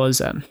Revolution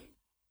was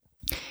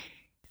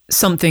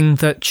something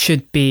that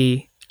should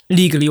be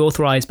legally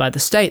authorized by the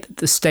state, that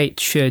the state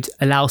should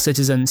allow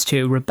citizens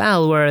to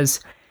rebel, whereas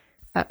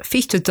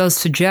Fichte does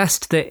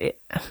suggest that,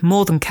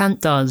 more than Kant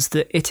does,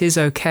 that it is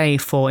okay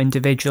for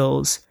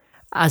individuals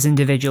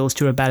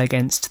to rebel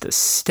against the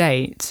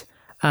state.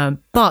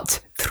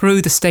 But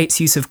through the state's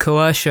use of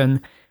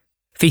coercion,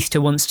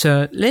 Fichte wants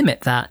to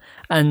limit that.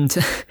 And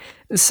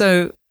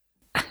so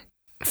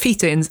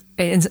Fichte,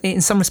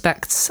 in some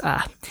respects,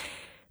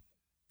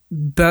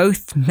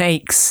 both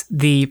makes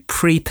the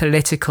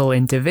pre-political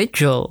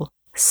individual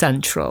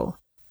central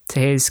to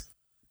his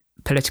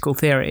political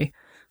theory,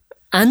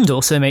 and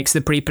also makes the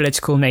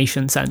pre-political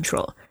nation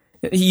central.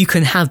 You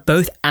can have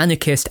both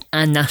anarchist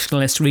and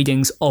nationalist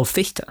readings of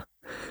Fichte.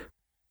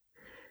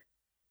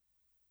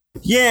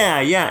 Yeah,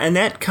 and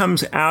that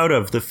comes out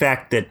of the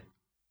fact that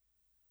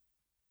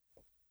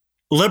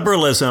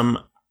liberalism,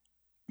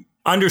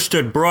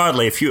 understood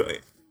broadly,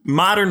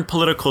 modern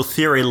political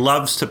theory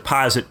loves to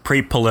posit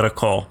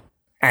pre-political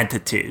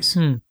entities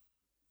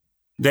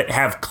that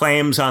have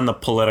claims on the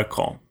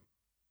political.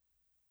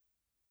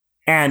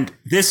 And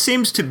this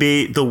seems to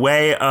be the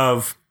way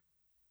of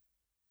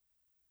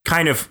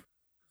kind of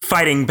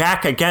fighting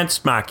back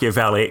against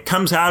Machiavelli. It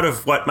comes out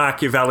of what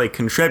Machiavelli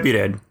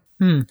contributed,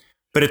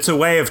 but it's a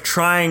way of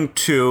trying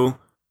to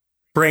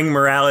bring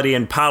morality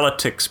and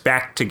politics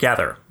back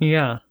together.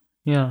 Yeah.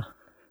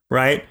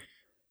 Right?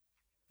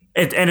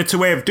 And it's a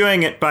way of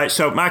doing it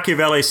so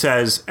Machiavelli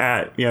says,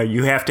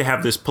 you have to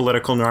have this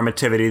political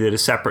normativity that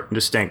is separate and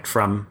distinct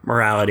from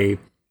morality.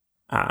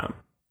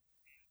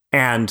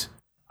 And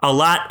a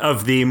lot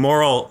of the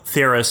moral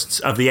theorists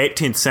of the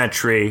 18th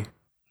century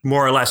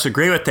more or less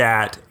agree with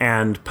that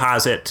and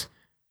posit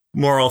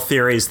moral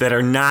theories that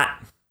are not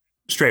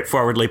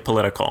straightforwardly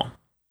political.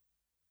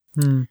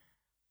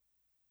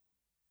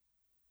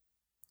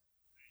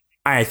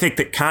 I think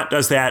that Kant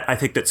does that. I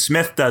think that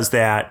Smith does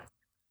that.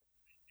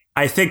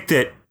 I think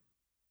that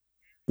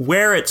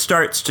where it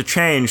starts to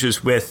change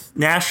is with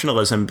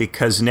nationalism,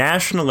 because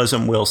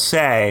nationalism will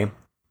say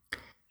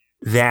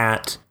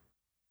that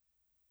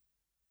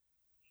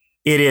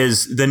it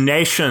is the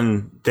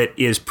nation that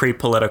is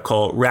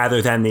pre-political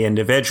rather than the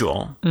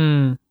individual.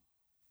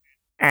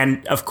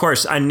 And of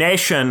course, a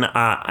nation,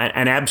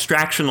 an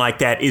abstraction like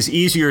that is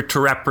easier to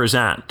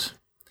represent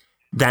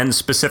than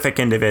specific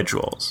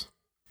individuals.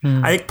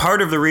 I think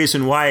part of the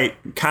reason why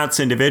Kant's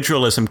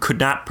individualism could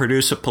not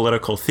produce a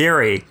political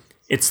theory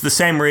It's the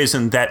same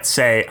reason that,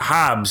 say,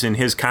 Hobbes, in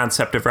his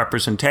concept of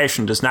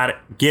representation, does not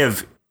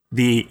give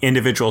the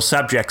individual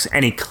subjects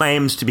any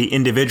claims to be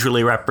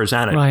individually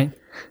represented. Right.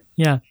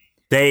 Yeah.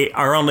 They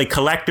are only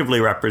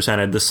collectively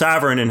represented. The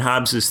sovereign, in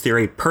Hobbes's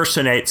theory,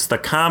 personates the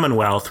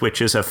commonwealth,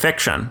 which is a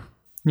fiction.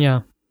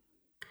 Yeah.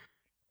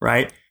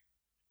 Right?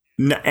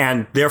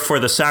 And therefore,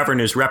 the sovereign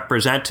is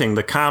representing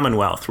the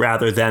commonwealth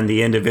rather than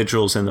the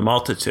individuals in the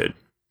multitude.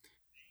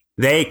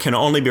 They can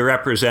only be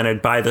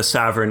represented by the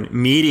sovereign,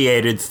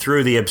 mediated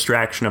through the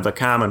abstraction of the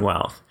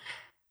commonwealth.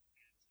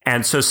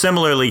 And so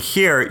similarly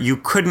here, you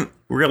couldn't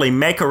really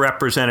make a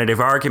representative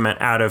argument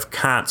out of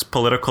Kant's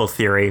political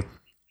theory,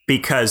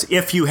 because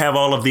if you have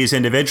all of these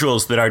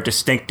individuals that are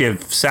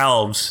distinctive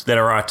selves, that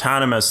are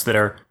autonomous, that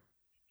are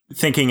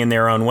thinking in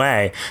their own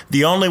way,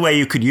 the only way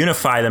you could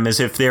unify them is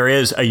if there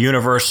is a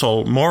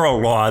universal moral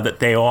law that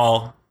they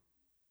all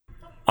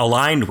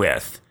aligned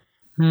with.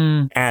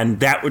 And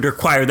that would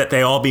require that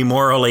they all be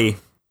morally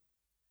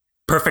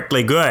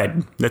perfectly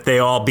good, that they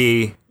all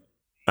be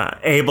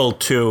able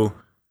to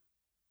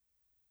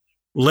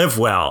live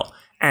well.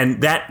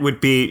 And that would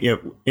be,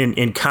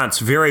 in Kant's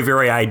very,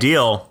 very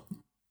ideal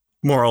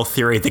moral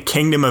theory, the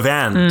kingdom of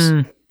ends.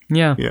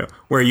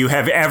 Where you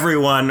have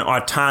everyone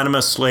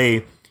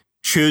autonomously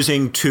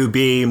choosing to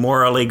be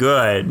morally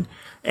good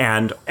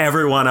and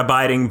everyone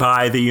abiding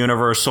by the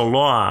universal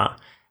law.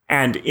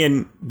 And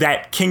in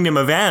that kingdom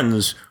of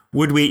ends,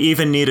 would we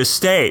even need a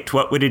state?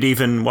 Why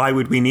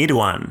would we need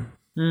one?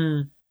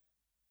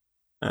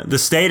 The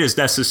state is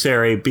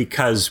necessary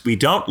because we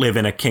don't live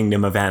in a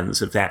kingdom of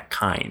ends of that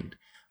kind,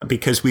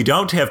 because we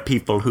don't have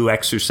people who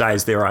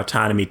exercise their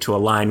autonomy to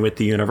align with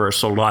the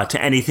universal law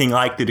to anything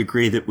like the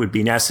degree that would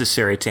be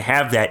necessary to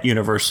have that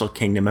universal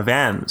kingdom of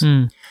ends.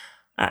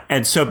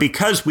 And so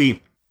because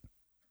we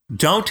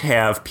don't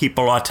have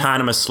people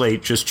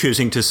autonomously just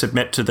choosing to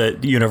submit to the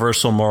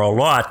universal moral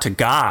law, to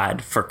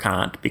God for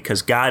Kant,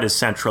 because God is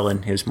central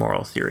in his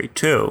moral theory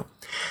too.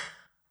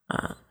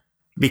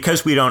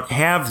 Because we don't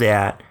have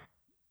that,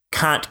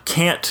 Kant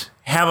can't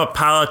have a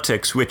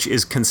politics which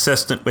is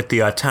consistent with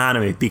the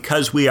autonomy,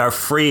 because we are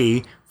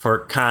free for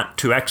Kant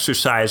to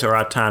exercise our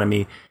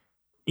autonomy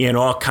in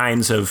all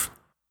kinds of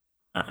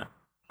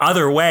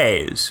other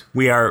ways.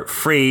 We are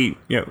free,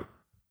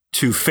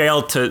 to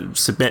fail to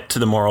submit to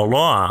the moral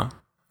law.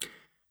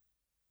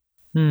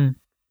 You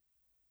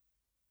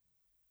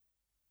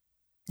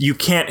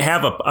can't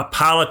have a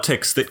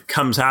politics that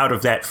comes out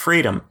of that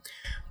freedom.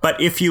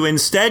 But if you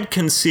instead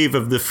conceive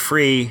of the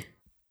free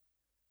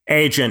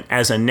agent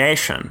as a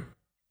nation,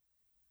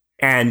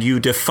 and you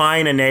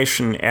define a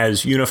nation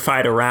as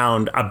unified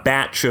around a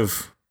batch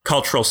of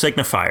cultural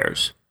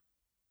signifiers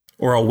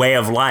or a way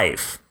of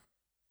life,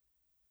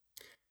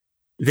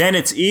 then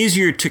it's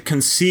easier to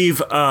conceive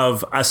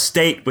of a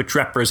state which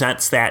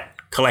represents that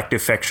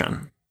collective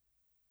fiction.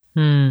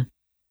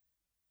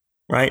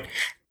 Right?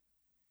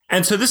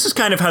 And so this is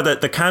kind of how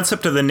the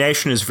concept of the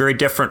nation is very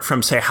different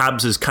from, say,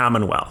 Hobbes's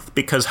Commonwealth.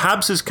 Because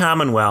Hobbes's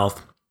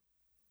Commonwealth,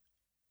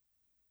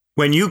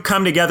 when you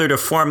come together to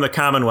form the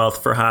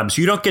Commonwealth for Hobbes,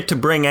 you don't get to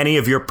bring any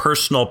of your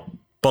personal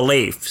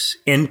beliefs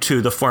into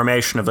the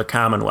formation of the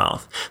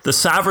Commonwealth. The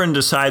sovereign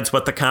decides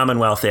what the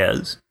Commonwealth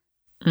is.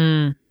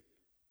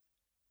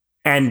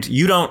 And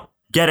you don't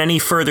get any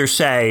further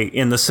say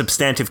in the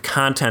substantive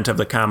content of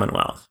the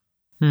Commonwealth.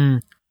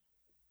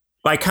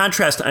 By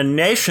contrast, a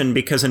nation,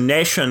 because a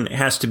nation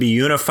has to be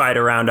unified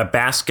around a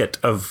basket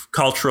of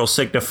cultural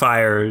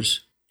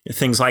signifiers,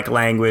 things like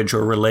language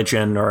or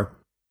religion or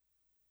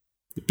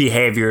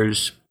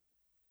behaviors,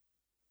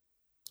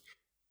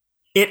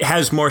 it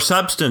has more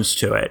substance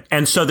to it.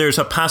 And so there's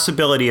a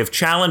possibility of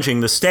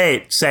challenging the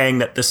state, saying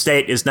that the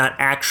state is not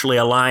actually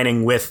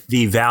aligning with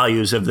the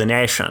values of the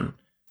nation.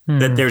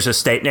 That there's a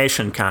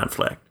state-nation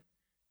conflict.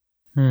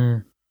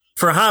 For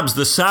Hobbes,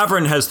 the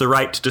sovereign has the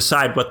right to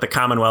decide what the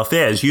Commonwealth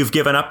is. You've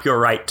given up your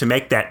right to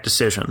make that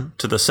decision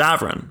to the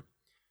sovereign.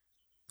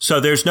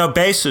 So there's no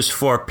basis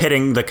for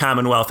pitting the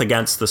Commonwealth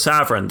against the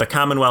sovereign. The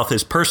Commonwealth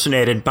is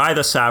personated by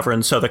the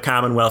sovereign, so the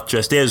Commonwealth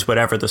just is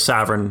whatever the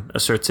sovereign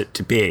asserts it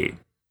to be.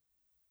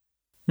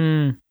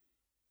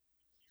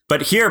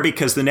 But here,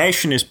 because the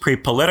nation is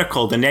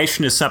pre-political, the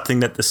nation is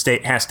something that the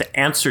state has to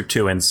answer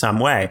to in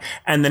some way.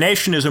 And the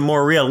nation is a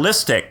more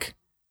realistic,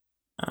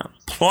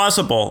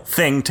 plausible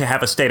thing to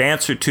have a state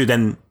answer to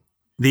than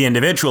the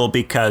individual,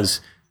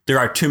 because there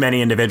are too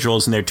many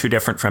individuals and they're too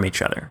different from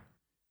each other.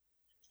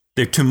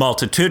 They're too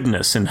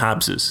multitudinous in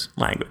Hobbes's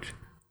language.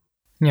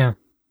 Yeah.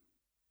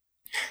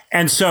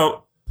 And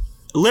so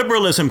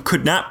liberalism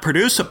could not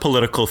produce a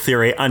political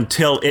theory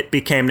until it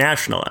became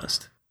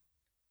nationalist.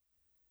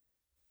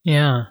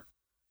 Yeah.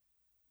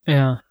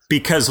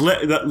 Because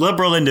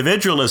liberal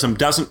individualism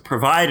doesn't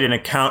provide an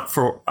account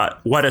for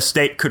what a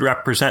state could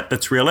represent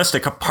that's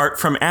realistic, apart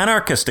from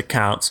anarchist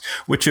accounts,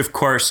 which of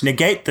course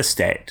negate the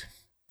state.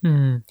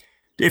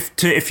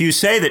 If you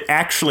say that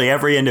actually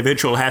every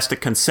individual has to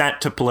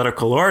consent to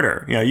political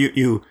order,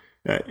 you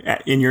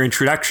in your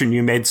introduction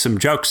you made some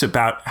jokes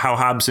about how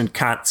Hobbes and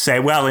Kant say,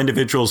 well,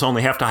 individuals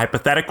only have to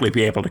hypothetically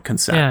be able to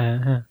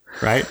consent.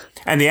 right?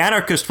 And the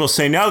anarchist will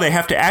say, no, they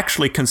have to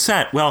actually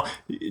consent. Well,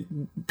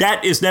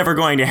 that is never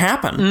going to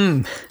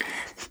happen.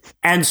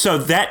 And so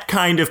that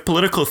kind of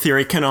political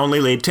theory can only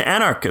lead to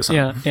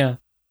anarchism. Yeah.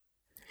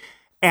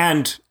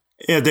 And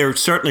there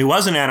certainly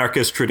was an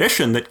anarchist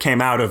tradition that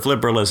came out of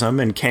liberalism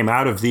and came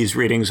out of these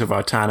readings of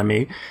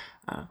autonomy.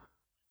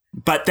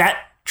 But that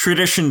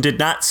tradition did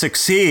not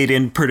succeed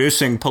in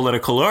producing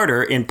political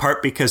order, in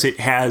part because it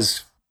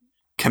has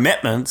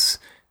commitments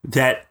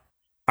that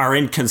are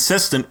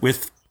inconsistent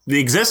with the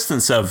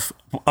existence of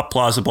a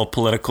plausible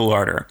political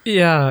order.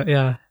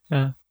 Yeah.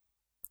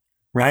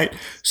 Right?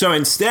 So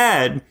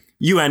instead,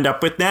 you end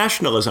up with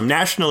nationalism.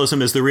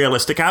 Nationalism is the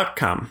realistic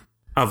outcome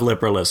of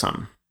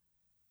liberalism.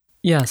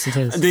 Yes, it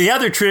is. The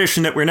other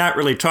tradition that we're not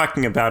really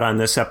talking about on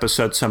this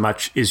episode so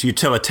much is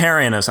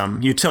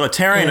utilitarianism.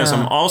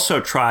 Utilitarianism also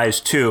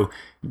tries to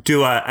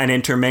do an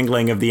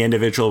intermingling of the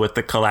individual with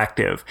the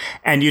collective.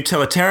 And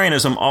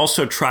utilitarianism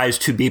also tries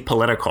to be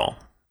political.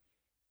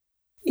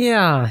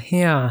 Yeah.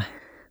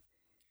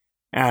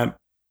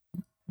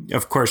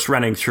 Of course,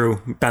 running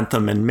through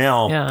Bentham and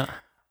Mill. Yeah.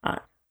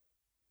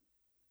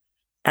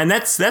 And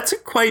that's a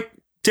quite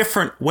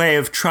different way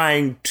of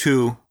trying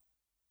to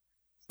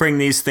bring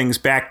these things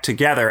back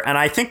together. And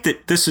I think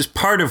that this is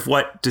part of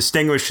what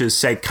distinguishes,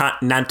 say,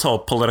 continental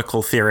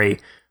political theory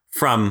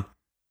from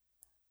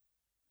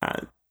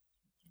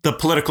the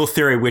political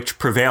theory which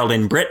prevailed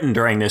in Britain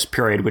during this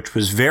period, which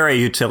was very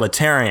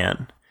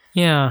utilitarian.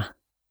 Yeah.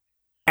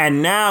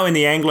 And now in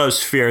the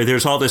Anglosphere,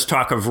 there's all this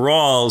talk of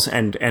Rawls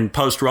and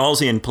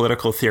post-Rawlsian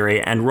political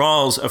theory. And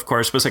Rawls, of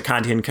course, was a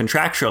Kantian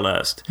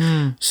contractualist.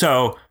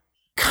 So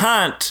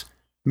Kant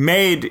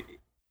made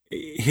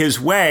his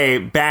way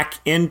back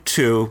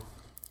into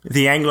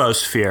the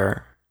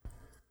Anglosphere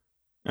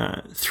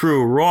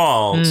through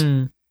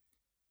Rawls.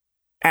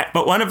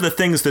 But one of the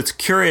things that's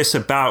curious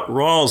about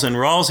Rawls and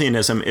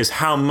Rawlsianism is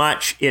how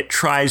much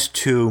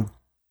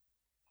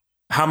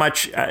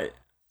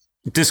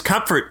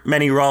discomfort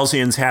many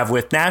Rawlsians have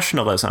with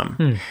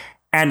nationalism.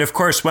 And of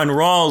course, when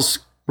Rawls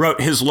wrote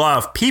his Law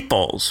of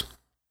Peoples,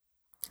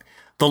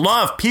 the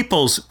Law of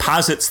Peoples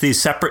posits these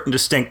separate and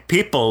distinct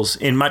peoples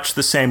in much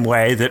the same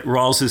way that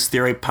Rawls's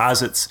theory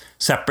posits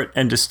separate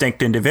and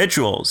distinct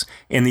individuals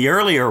in the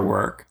earlier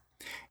work.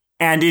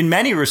 And in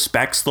many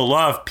respects, the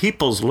Law of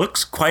Peoples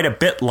looks quite a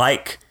bit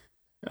like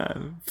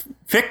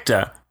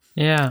Fichte.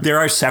 Yeah. There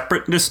are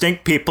separate and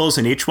distinct peoples,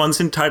 and each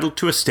one's entitled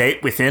to a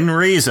state within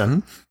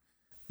reason.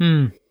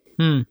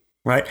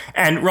 Right?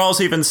 And Rawls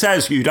even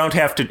says you don't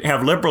have to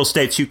have liberal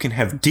states. You can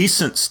have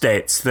decent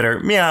states that are,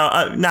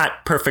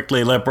 not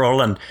perfectly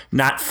liberal and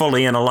not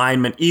fully in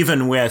alignment,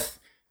 even with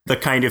the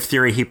kind of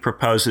theory he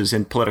proposes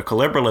in Political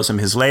Liberalism,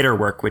 his later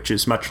work, which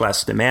is much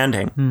less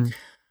demanding.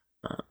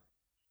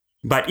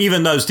 But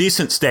even those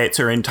decent states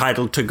are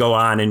entitled to go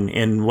on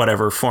in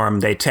whatever form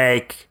they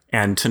take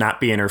and to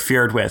not be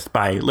interfered with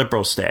by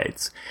liberal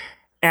states.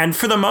 And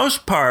for the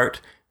most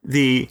part,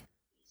 the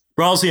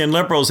Rawlsian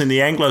liberals in the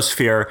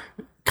Anglosphere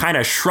kind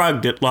of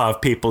shrugged at Law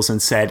of Peoples and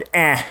said,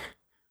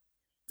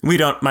 we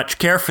don't much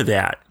care for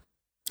that.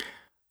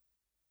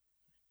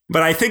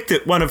 But I think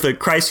that one of the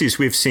crises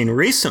we've seen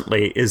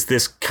recently is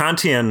this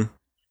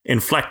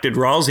Kantian-inflected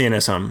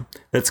Rawlsianism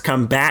that's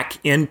come back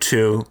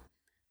into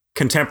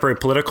contemporary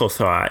political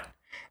thought,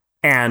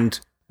 and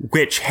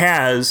which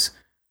has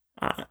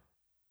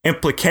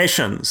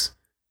implications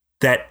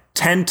that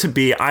tend to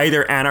be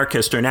either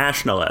anarchist or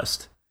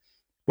nationalist.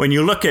 When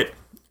you look at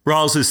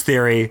Rawls's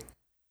theory,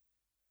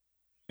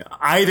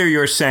 either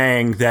you're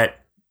saying that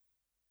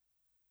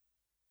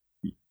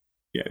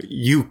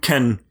you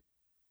can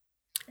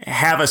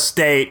have a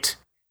state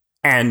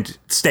and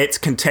states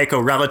can take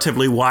a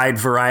relatively wide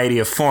variety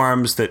of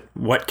forms, that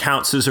what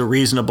counts as a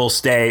reasonable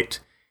state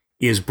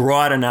is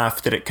broad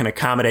enough that it can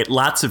accommodate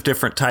lots of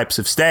different types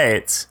of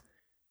states.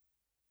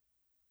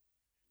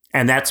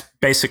 And that's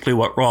basically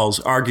what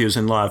Rawls argues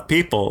in Law of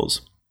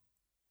Peoples.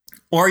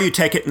 Or you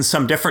take it in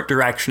some different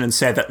direction and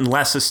say that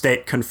unless a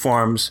state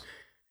conforms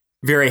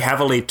very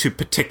heavily to a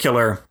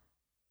particular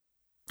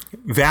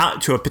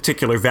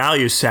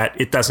value set,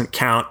 it doesn't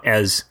count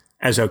as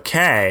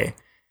okay.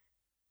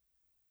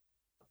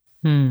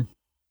 And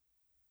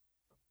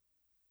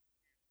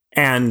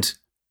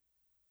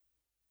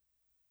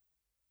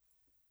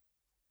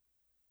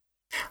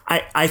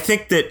I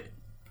think that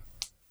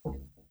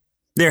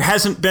there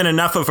hasn't been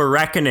enough of a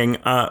reckoning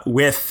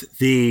with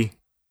the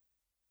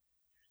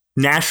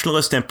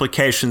nationalist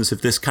implications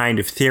of this kind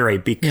of theory,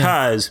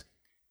 because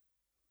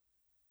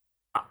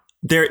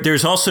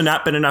there's also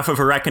not been enough of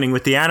a reckoning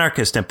with the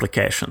anarchist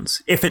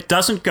implications. If it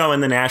doesn't go in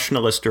the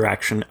nationalist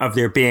direction of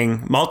there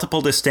being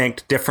multiple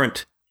distinct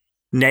different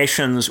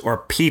nations or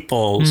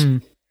peoples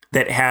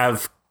that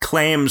have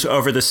claims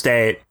over the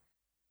state,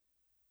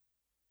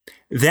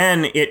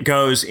 then it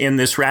goes in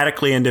this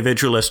radically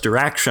individualist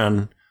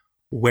direction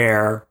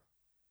where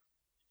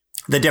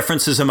the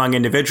differences among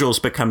individuals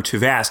become too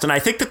vast. And I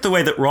think that the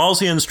way that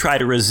Rawlsians try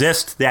to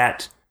resist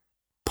that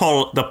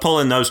pull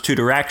in those two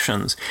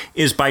directions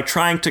is by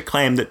trying to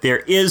claim that there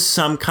is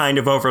some kind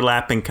of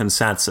overlapping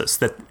consensus,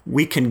 that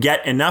we can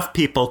get enough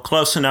people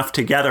close enough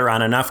together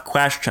on enough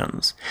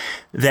questions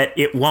that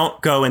it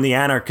won't go in the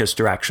anarchist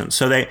direction.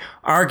 So they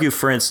argue,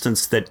 for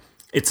instance, that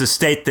it's a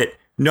state that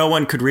no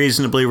one could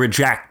reasonably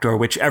reject, or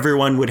which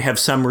everyone would have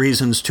some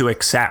reasons to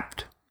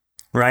accept,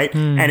 right?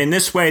 And in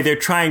this way, they're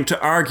trying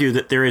to argue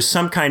that there is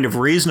some kind of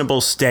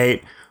reasonable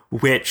state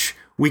which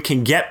we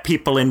can get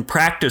people in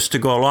practice to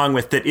go along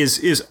with, that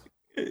is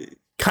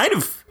kind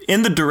of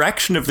in the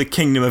direction of the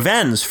kingdom of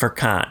ends for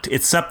Kant.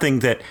 It's something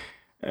that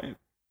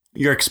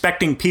you're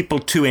expecting people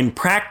to, in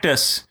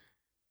practice,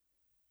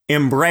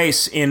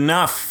 embrace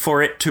enough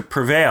for it to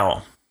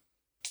prevail.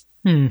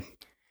 And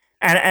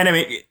I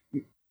mean,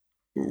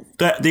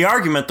 the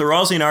argument, the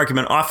Rawlsian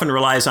argument, often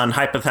relies on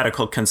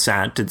hypothetical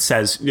consent. It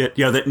says,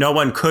 that no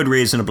one could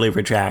reasonably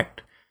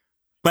reject.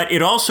 But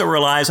it also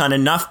relies on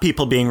enough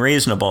people being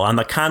reasonable, on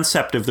the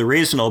concept of the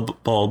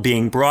reasonable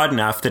being broad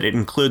enough that it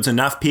includes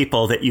enough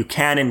people that you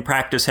can, in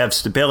practice, have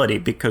stability,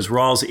 because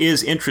Rawls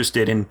is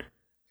interested in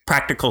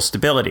practical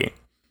stability.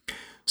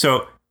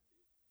 So,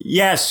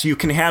 yes, you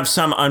can have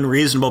some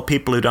unreasonable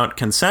people who don't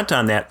consent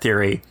on that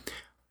theory,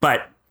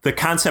 but the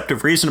concept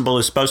of reasonable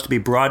is supposed to be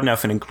broad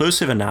enough and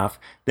inclusive enough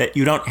that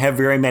you don't have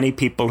very many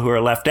people who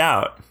are left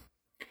out.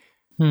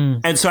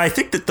 And so I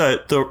think that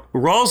the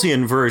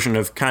Rawlsian version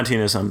of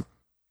Kantianism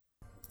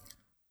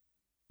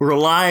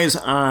relies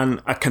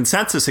on a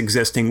consensus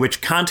existing,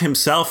 which Kant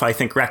himself, I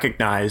think,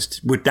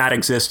 recognized would not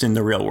exist in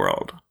the real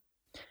world.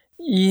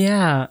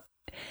 Yeah.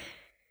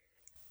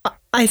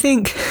 I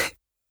think,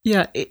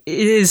 it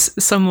is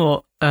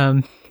somewhat,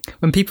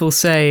 when people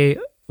say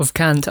of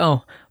Kant,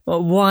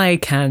 well, why,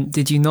 Kant,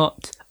 did you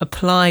not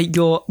apply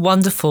your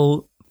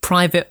wonderful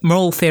private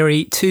moral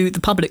theory to the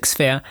public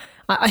sphere?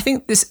 I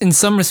think this, in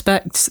some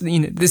respects,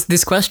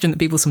 this question that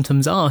people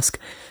sometimes ask,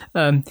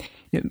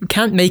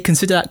 Kant may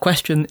consider that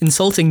question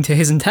insulting to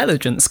his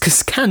intelligence,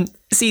 because Kant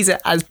sees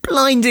it as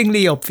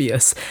blindingly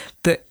obvious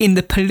that in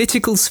the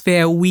political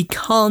sphere we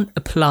can't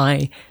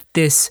apply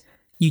this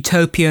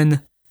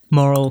utopian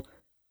moral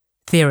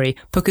theory,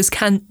 because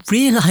Kant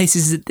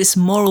realizes that this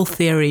moral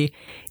theory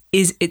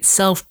is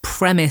itself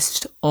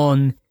premised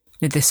on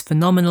this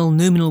phenomenal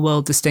noumenal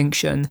world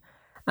distinction,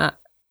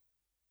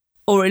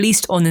 or at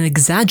least on an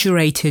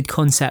exaggerated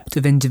concept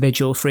of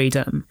individual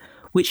freedom,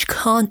 which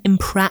can't in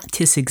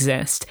practice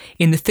exist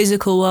in the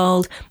physical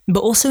world,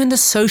 but also in the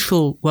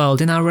social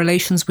world, in our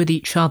relations with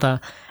each other.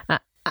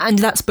 And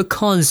that's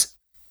because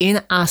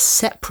in our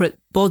separate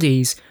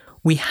bodies,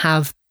 we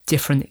have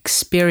different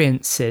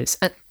experiences.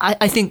 And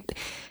I think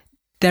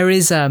there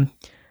is a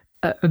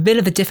bit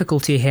of a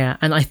difficulty here,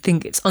 and I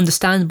think it's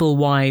understandable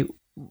why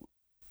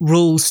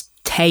Rawls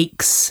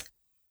takes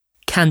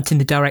Kant in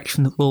the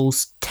direction that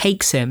Rawls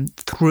takes him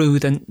through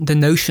the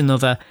notion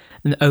of an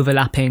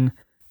overlapping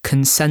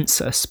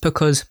consensus,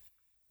 because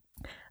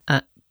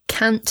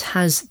Kant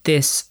has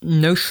this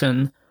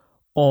notion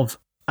of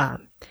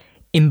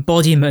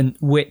embodiment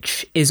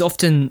which is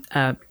often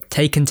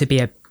taken to be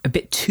a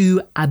bit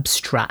too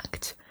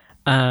abstract.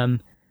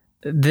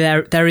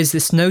 There is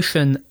this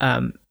notion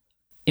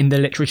in the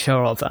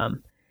literature of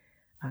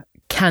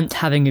Kant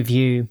having a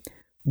view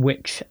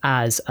which,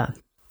 as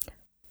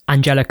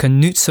Angelica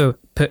Nuzzo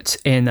put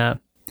in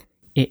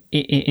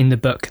the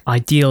book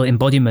Ideal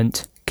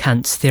Embodiment,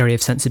 Kant's Theory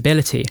of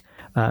Sensibility,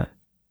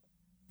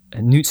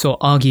 Nuzzo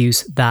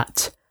argues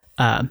that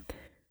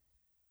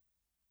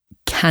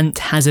Kant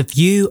has a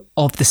view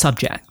of the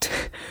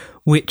subject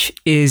which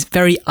is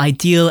very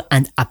ideal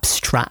and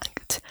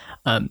abstract.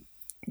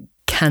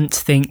 Kant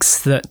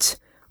thinks that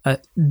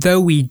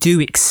though we do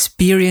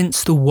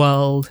experience the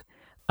world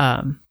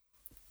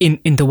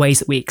in the ways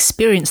that we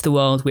experience the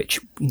world, which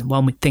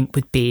one would think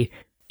would be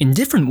in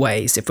different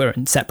ways if we're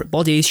in separate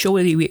bodies,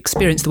 surely we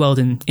experience the world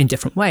in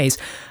different ways.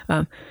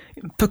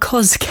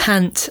 Because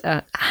Kant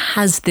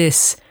has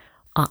this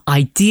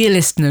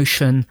idealist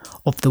notion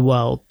of the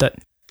world, that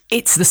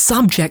it's the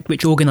subject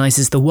which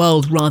organizes the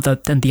world rather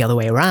than the other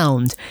way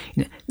around.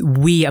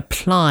 We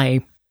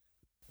apply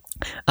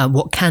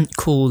what Kant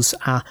calls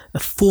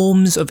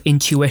forms of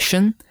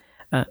intuition,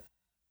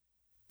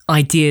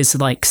 ideas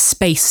like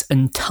space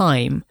and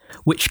time,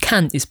 which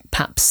Kant is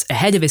perhaps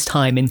ahead of his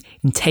time in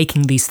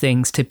taking these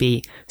things to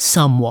be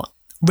somewhat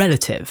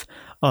relative,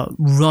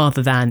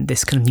 rather than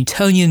this kind of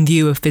Newtonian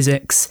view of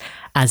physics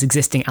as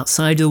existing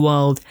outside the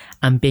world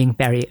and being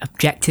very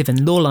objective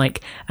and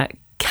law-like.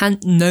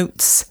 Kant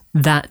notes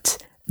that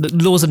the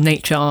laws of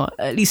nature are,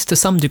 at least to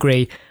some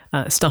degree,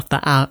 stuff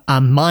that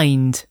our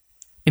mind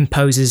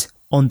imposes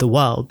on the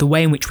world. The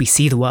way in which we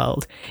see the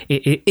world,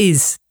 it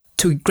is,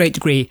 to a great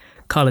degree,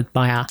 coloured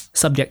by our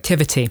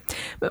subjectivity.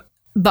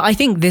 But I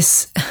think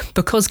this,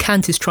 because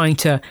Kant is trying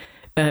to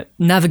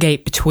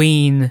navigate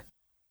between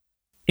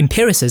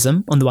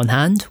empiricism, on the one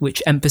hand,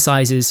 which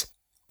emphasises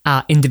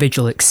our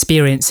individual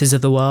experiences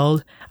of the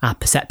world, our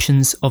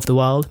perceptions of the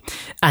world,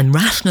 and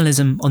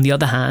rationalism, on the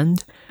other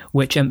hand,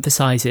 which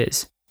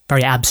emphasises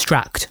very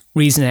abstract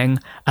reasoning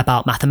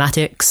about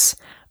mathematics,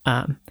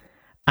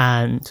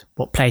 and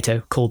what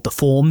Plato called the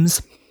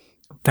forms,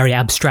 very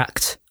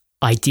abstract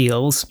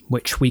ideals,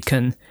 which we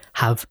can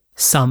have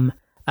some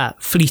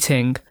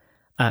fleeting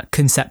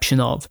conception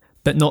of,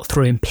 but not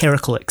through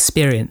empirical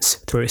experience,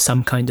 through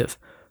some kind of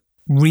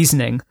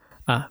reasoning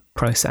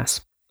process.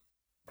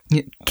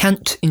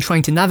 Kant, in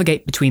trying to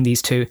navigate between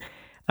these two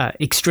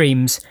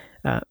extremes,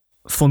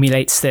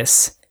 formulates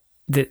this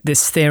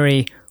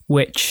theory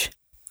which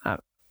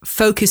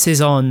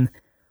focuses on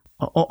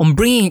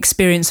bringing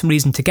experience and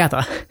reason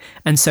together.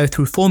 And so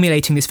through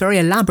formulating this very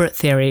elaborate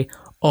theory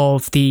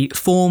of the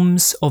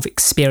forms of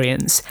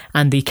experience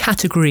and the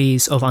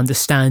categories of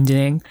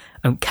understanding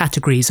and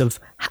categories of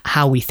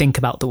how we think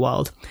about the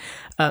world.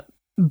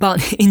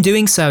 But in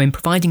doing so, in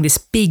providing this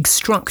big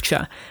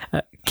structure,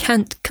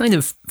 Kant kind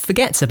of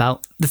forgets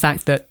about the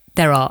fact that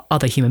there are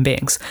other human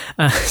beings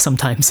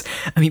sometimes.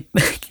 I mean,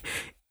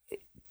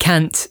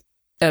 Kant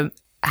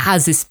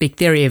has this big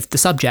theory of the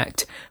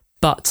subject,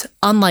 but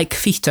unlike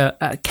Fichte,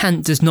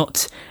 Kant does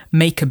not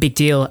make a big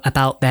deal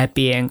about there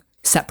being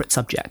separate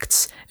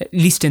subjects. At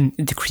least in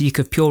the Critique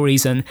of Pure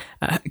Reason,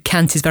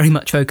 Kant is very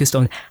much focused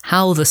on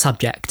how the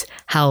subject,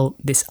 how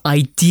this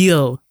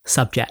ideal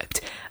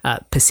subject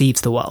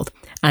perceives the world.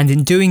 And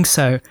in doing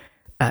so,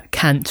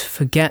 Kant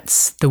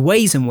forgets the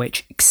ways in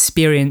which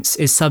experience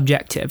is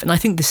subjective. And I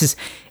think this is,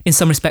 in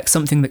some respects,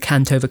 something that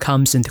Kant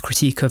overcomes in the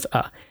Critique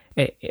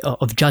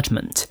of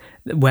Judgment,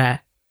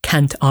 where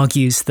Kant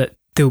argues that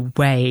the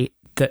way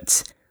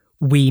that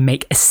we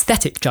make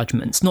aesthetic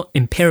judgments, not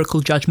empirical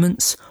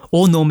judgments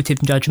or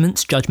normative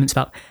judgments, judgments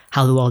about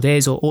how the world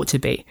is or ought to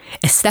be,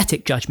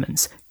 aesthetic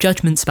judgments,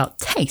 judgments about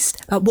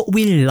taste, about what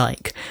we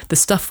like, the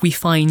stuff we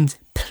find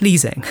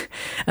pleasing,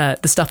 the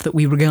stuff that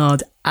we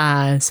regard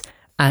as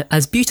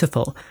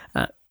beautiful.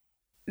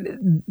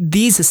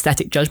 These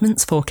aesthetic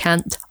judgments for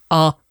Kant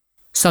are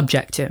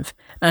subjective.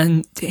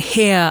 And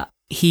here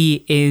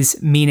he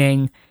is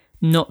meaning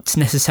not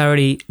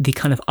necessarily the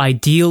kind of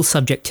ideal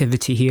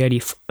subjectivity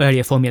he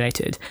earlier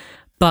formulated,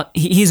 but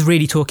he's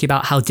really talking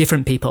about how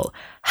different people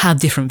have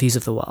different views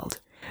of the world.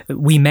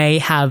 We may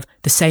have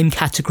the same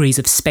categories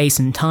of space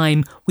and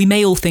time, we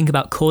may all think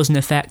about cause and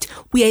effect,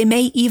 we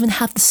may even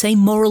have the same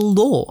moral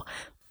law,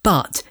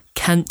 but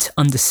Kant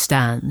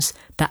understands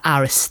that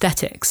our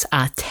aesthetics,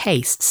 our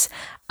tastes,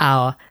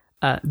 our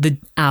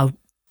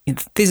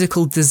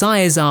physical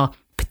desires are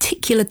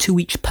particular to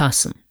each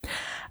person.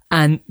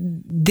 And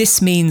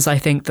this means, I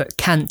think, that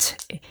Kant,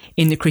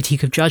 in the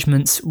Critique of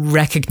Judgments,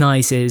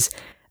 recognises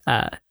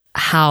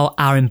how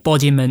our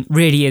embodiment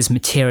really is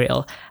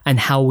material and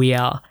how we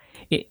are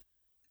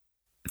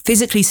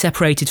physically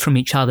separated from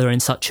each other in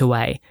such a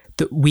way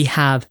that we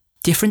have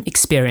different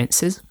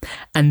experiences,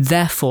 and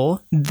therefore,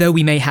 though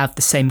we may have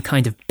the same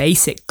kind of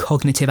basic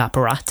cognitive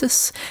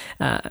apparatus,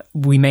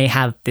 we may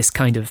have this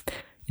kind of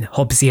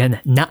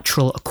Hobbesian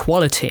natural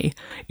equality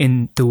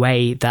in the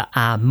way that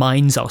our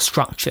minds are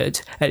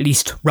structured, at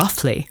least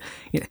roughly.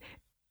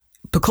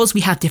 Because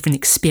we have different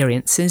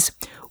experiences,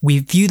 we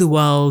view the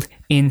world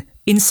in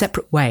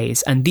separate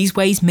ways, and these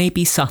ways may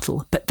be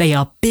subtle, but they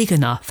are big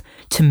enough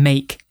to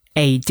make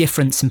a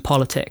difference in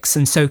politics.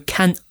 And so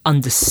Kant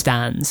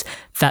understands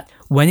that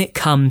when it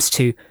comes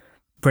to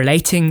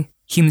relating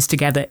humans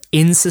together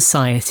in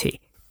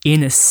society,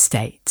 in a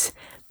state,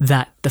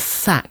 that the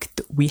fact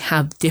that we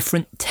have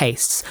different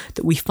tastes,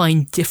 that we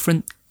find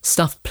different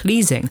stuff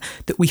pleasing,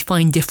 that we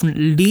find different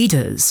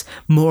leaders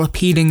more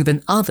appealing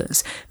than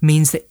others,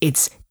 means that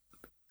it's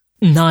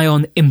nigh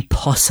on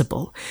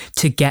impossible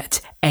to get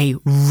a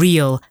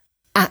real,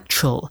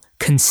 actual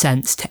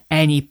consent to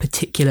any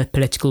particular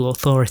political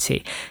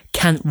authority.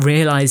 Kant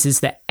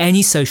realises that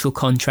any social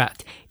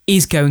contract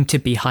is going to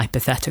be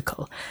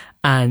hypothetical.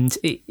 And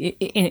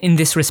in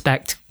this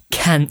respect,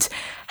 Kant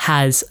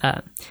has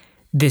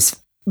this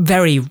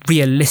very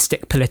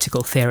realistic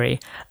political theory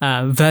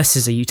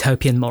versus a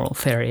utopian moral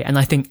theory. And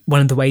I think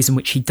one of the ways in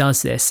which he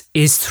does this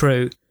is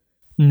through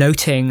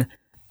noting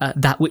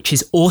that which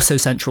is also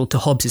central to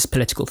Hobbes's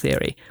political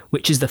theory,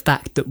 which is the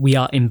fact that we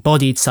are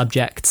embodied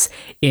subjects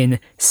in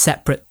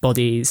separate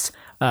bodies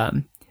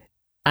and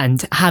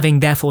having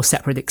therefore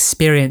separate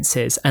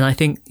experiences. And I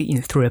think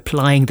through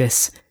applying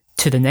this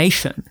to the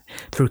nation,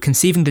 through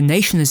conceiving the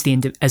nation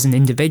as an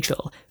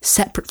individual,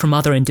 separate from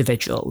other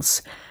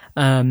individuals,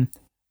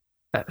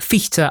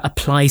 Fichte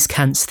applies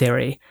Kant's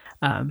theory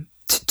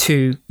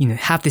to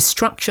have this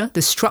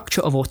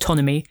structure of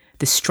autonomy,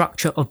 this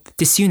structure of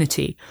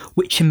disunity,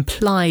 which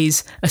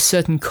implies a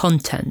certain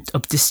content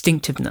of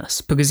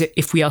distinctiveness. Because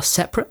if we are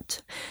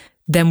separate,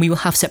 then we will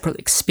have separate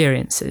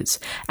experiences.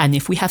 And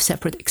if we have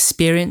separate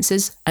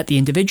experiences at the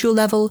individual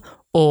level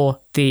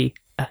or the,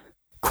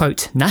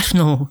 quote,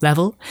 national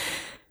level,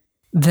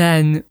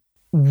 then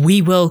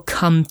we will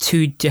come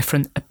to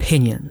different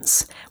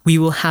opinions. We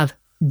will have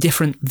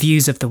different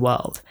views of the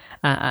world.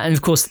 And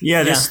of course...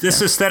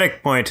 This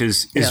aesthetic point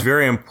is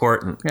very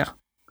important. Yeah.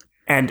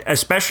 And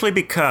especially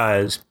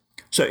because...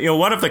 So,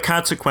 one of the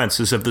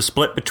consequences of the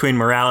split between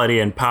morality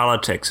and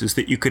politics is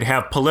that you could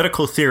have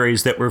political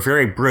theories that were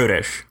very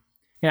brutish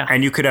Yeah.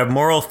 And you could have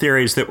moral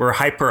theories that were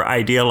hyper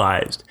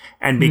idealized.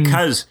 And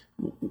because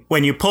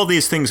when you pull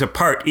these things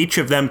apart, each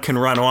of them can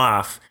run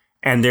off.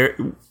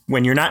 And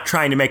when you're not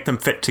trying to make them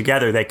fit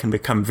together, they can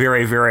become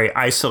very, very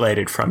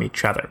isolated from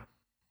each other,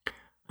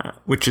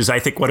 which is, I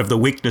think, one of the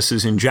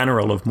weaknesses in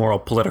general of moral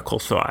political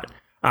thought,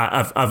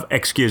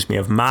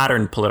 of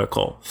modern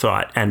political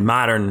thought and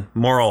modern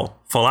moral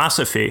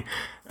philosophy.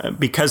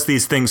 Because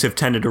these things have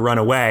tended to run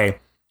away,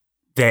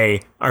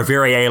 they are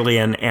very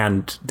alien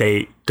and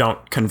they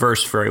don't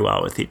converse very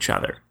well with each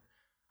other.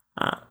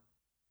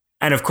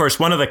 And of course,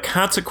 one of the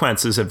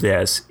consequences of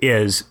this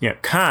is,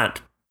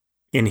 Kant,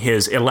 in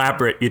his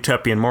elaborate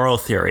utopian moral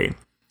theory,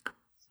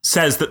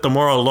 says that the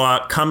moral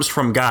law comes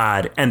from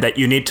God and that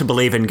you need to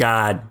believe in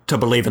God to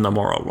believe in the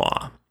moral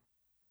law.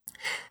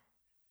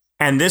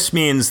 And this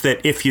means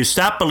that if you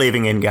stop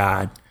believing in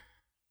God,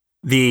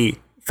 the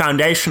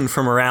foundation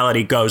for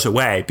morality goes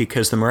away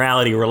because the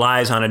morality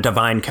relies on a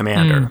divine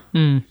commander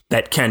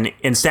that can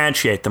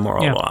instantiate the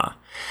moral law.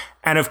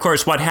 And of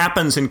course, what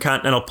happens in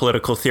continental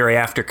political theory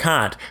after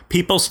Kant,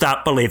 people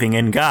stop believing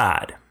in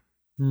God.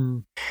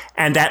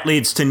 And that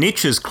leads to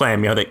Nietzsche's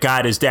claim, that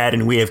God is dead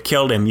and we have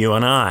killed him, you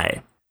and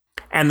I.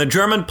 And the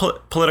German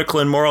political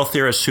and moral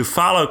theorists who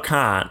follow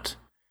Kant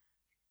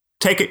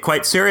take it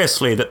quite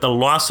seriously that the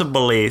loss of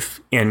belief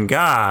in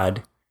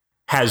God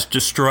has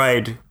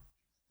destroyed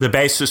the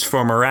basis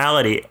for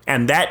morality.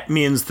 And that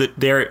means that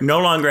there no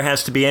longer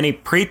has to be any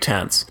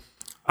pretense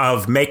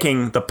of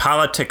making the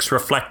politics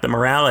reflect the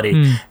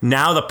morality.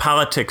 Now the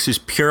politics is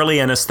purely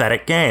an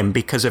aesthetic game,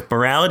 because if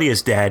morality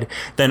is dead,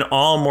 then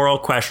all moral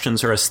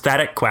questions are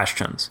aesthetic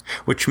questions,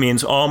 which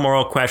means all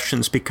moral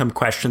questions become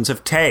questions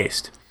of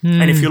taste.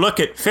 And if you look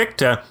at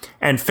Fichte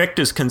and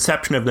Fichte's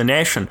conception of the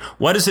nation,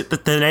 what is it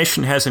that the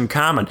nation has in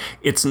common?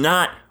 It's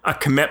not a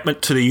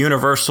commitment to the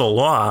universal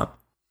law.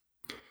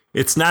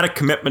 It's not a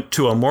commitment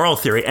to a moral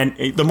theory.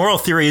 And the moral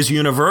theory is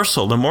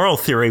universal. The moral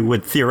theory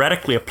would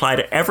theoretically apply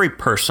to every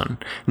person,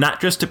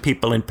 not just to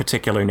people in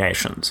particular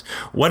nations.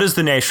 What does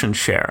the nation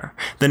share?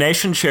 The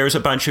nation shares a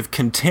bunch of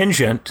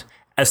contingent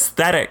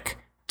aesthetic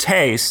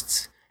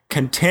tastes,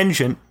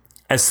 contingent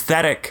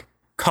aesthetic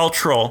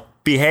cultural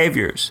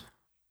behaviors,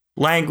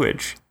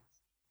 language,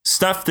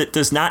 stuff that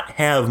does not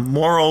have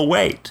moral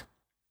weight.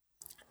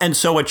 And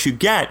so what you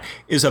get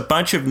is a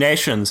bunch of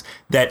nations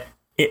that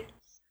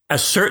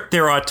assert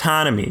their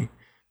autonomy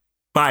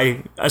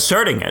by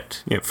asserting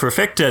it. For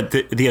Fichte,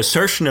 the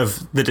assertion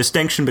of the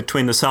distinction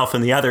between the self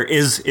and the other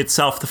is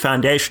itself the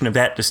foundation of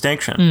that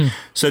distinction.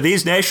 So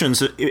these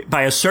nations,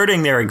 by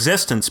asserting their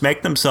existence,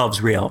 make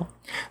themselves real.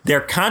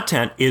 Their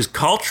content is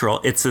cultural,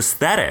 it's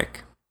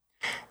aesthetic.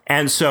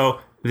 And so,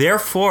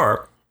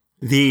 therefore,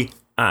 the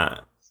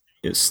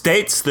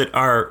states that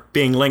are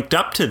being linked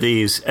up to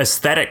these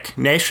aesthetic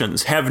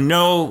nations have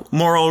no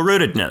moral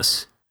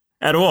rootedness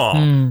at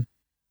all.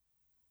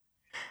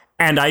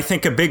 And I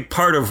think a big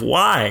part of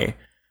why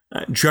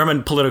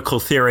German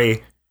political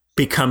theory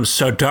becomes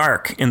so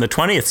dark in the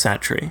 20th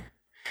century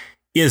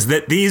is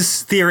that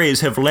these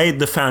theories have laid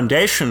the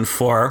foundation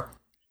for,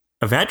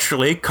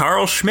 eventually,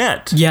 Carl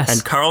Schmitt. Yes.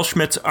 And Carl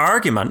Schmitt's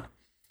argument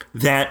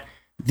that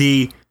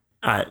the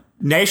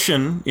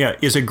nation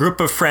is a group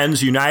of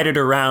friends united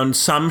around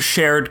some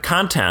shared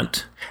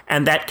content,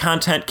 and that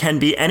content can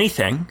be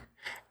anything.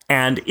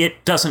 And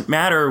it doesn't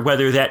matter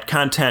whether that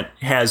content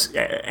has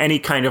any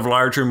kind of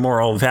larger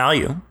moral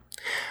value,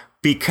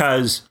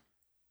 because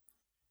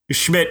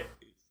Schmitt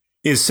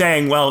is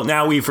saying, well,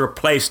 now we've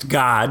replaced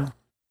God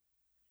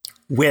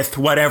with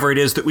whatever it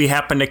is that we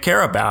happen to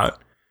care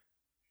about,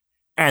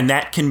 and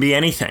that can be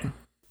anything.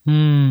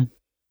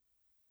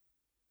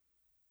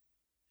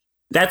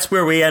 That's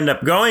where we end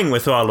up going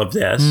with all of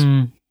this.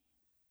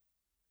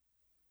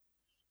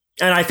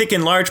 And I think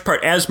in large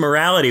part, as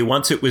morality,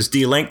 once it was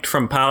delinked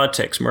from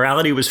politics,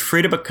 morality was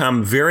free to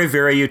become very,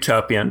 very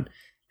utopian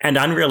and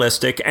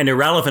unrealistic and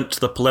irrelevant to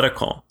the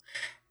political.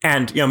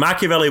 And,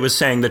 Machiavelli was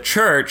saying the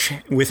church,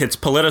 with its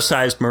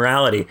politicized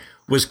morality,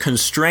 was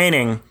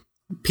constraining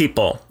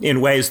people in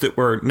ways that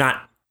were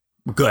not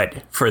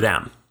good for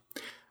them.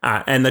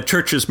 And the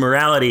church's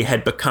morality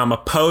had become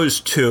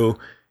opposed to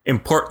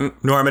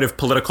important normative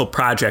political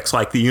projects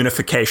like the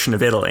unification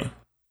of Italy.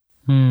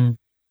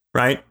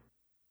 Right?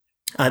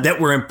 That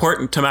were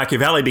important to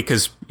Machiavelli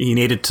because he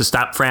needed to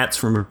stop France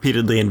from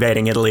repeatedly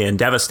invading Italy and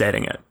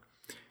devastating it.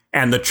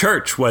 And the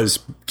church was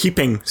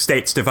keeping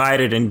states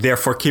divided and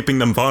therefore keeping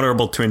them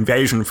vulnerable to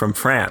invasion from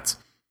France.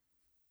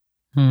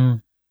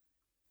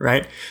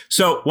 Right?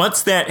 So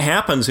once that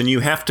happens and you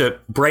have to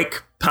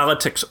break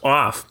politics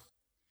off,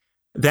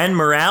 then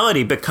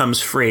morality becomes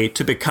free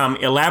to become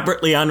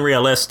elaborately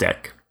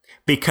unrealistic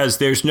because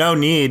there's no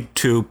need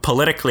to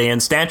politically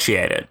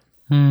instantiate it.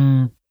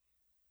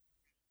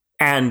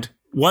 And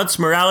once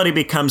morality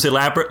becomes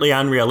elaborately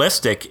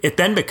unrealistic, it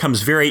then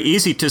becomes very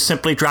easy to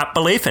simply drop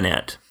belief in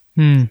it.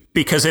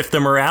 Because if the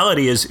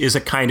morality is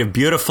a kind of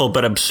beautiful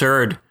but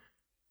absurd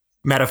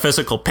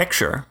metaphysical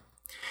picture,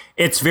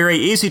 it's very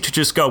easy to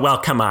just go, well,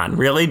 come on,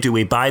 really? Do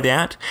we buy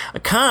that?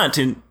 Kant,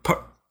 in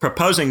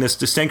proposing this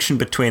distinction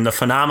between the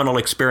phenomenal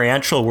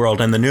experiential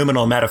world and the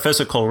noumenal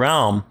metaphysical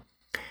realm,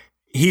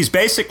 he's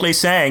basically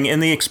saying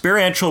in the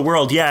experiential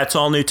world, yeah, it's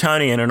all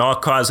Newtonian and all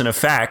cause and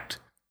effect.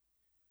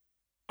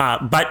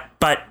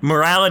 But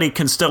morality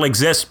can still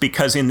exist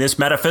because in this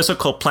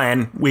metaphysical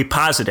plane, we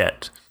posit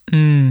it.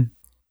 Mm.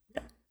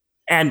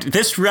 And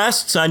this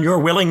rests on your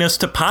willingness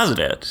to posit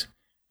it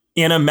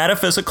in a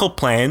metaphysical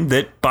plane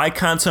that, by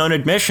Kant's own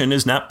admission,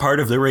 is not part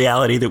of the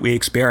reality that we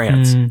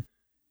experience. Mm.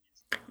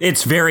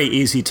 It's very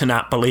easy to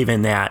not believe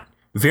in that.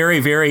 Very,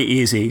 very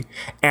easy.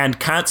 And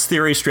Kant's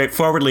theory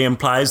straightforwardly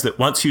implies that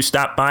once you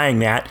stop buying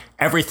that,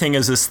 everything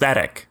is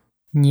aesthetic.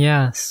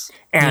 Yes.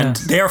 And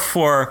yes.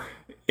 therefore,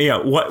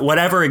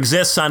 whatever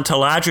exists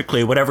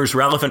ontologically, whatever's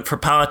relevant for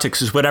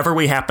politics is whatever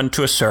we happen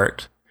to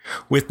assert,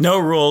 with no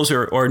rules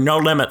or no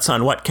limits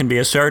on what can be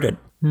asserted.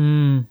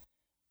 Mm.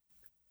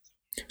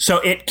 So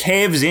it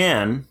caves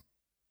in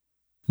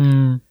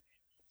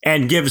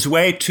and gives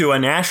way to a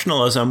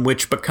nationalism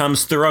which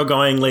becomes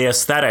thoroughgoingly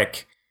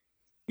aesthetic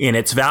in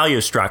its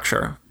value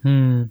structure,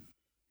 and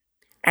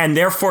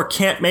therefore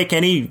can't make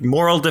any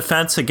moral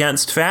defense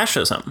against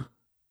fascism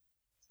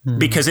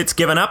because it's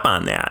given up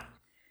on that.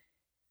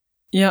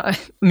 Yeah, I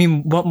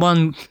mean,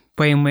 one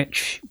way in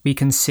which we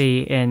can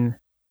see in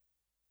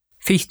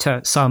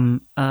Fichte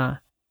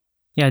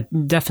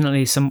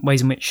definitely some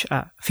ways in which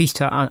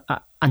Fichte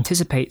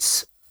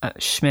anticipates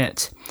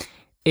Schmitt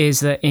is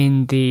that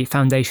in the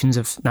Foundations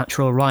of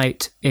Natural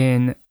Right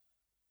in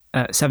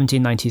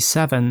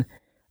 1797,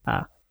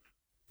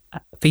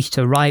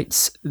 Fichte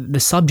writes, the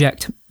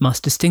subject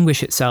must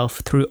distinguish itself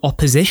through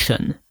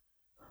opposition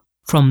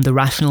from the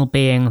rational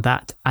being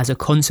that, as a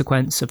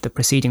consequence of the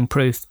preceding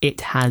proof,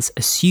 it has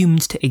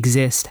assumed to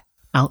exist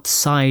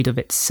outside of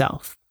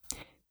itself.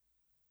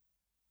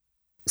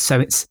 So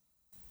it's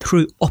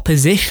through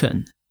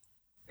opposition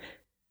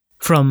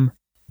from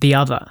the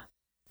other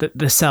that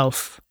the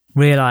self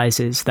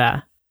realizes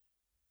their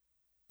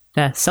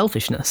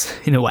selfishness,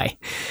 in a way,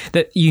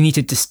 that you need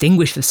to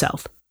distinguish the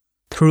self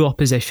through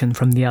opposition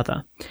from the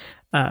other.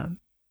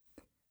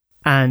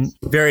 And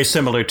very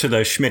similar to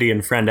the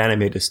Schmittian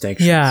friend-enemy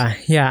distinctions.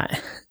 Yeah.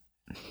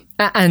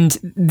 And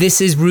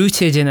this is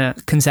rooted in a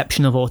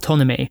conception of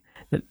autonomy.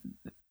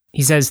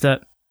 He says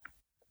that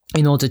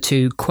in order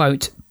to,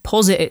 quote,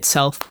 posit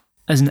itself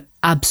as an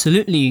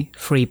absolutely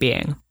free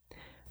being,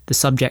 the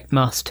subject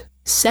must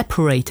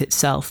separate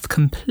itself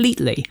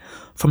completely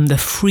from the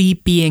free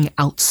being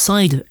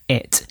outside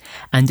it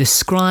and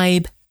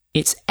ascribe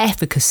its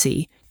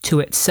efficacy to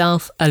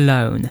itself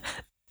alone.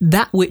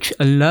 That which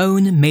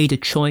alone made a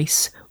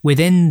choice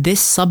within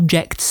this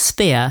subject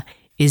sphere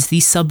is the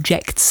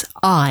subject's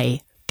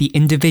I, the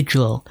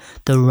individual,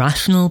 the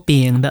rational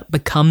being that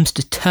becomes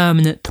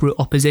determinate through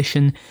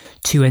opposition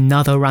to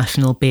another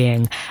rational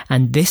being,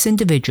 and this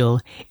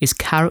individual is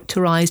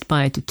characterized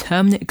by a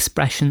determinate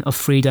expression of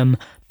freedom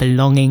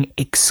belonging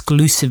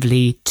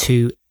exclusively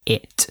to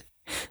it.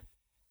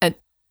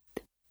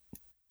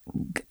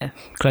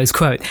 Close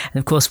quote. And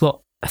of course, what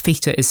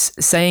Fichte is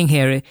saying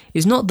here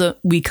is not that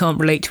we can't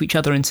relate to each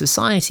other in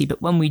society,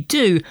 but when we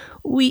do,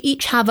 we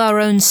each have our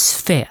own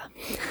sphere.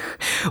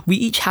 We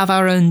each have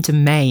our own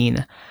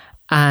domain,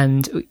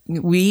 and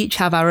we each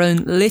have our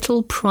own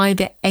little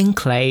private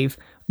enclave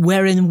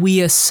wherein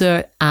we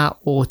assert our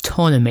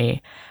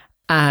autonomy.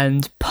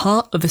 And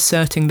part of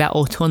asserting that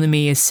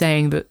autonomy is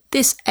saying that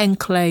this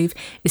enclave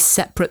is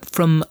separate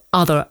from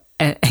other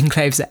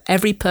enclaves, that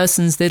every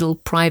person's little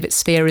private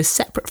sphere is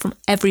separate from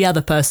every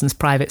other person's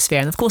private sphere.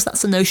 And of course,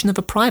 that's the notion of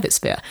a private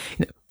sphere.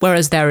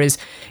 Whereas there is,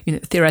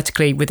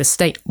 theoretically, with a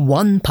state,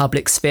 one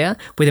public sphere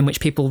within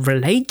which people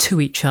relate to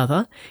each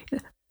other,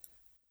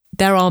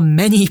 there are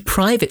many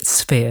private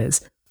spheres,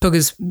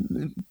 because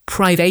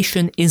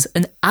privation is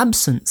an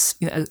absence,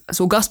 as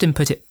Augustine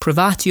put it,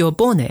 privatio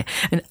bone,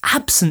 an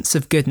absence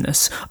of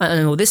goodness, and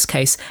in this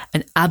case,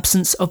 an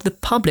absence of the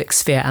public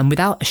sphere. And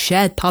without a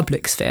shared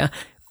public sphere,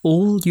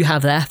 all you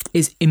have left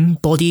is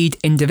embodied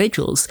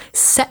individuals,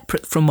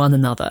 separate from one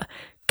another,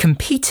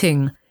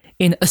 competing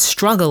in a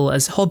struggle,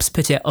 as Hobbes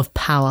put it, of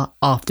power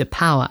after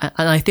power.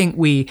 And I think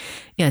we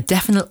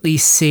definitely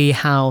see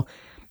how,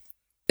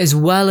 as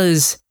well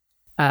as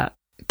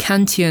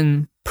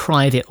Kantian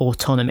private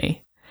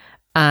autonomy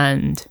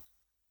and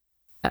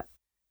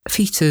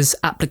Fichte's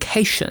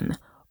application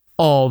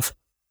of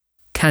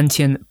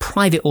Kantian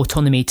private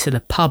autonomy to the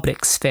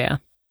public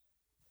sphere,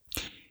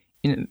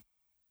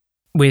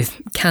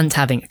 with Kant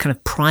having a kind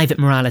of private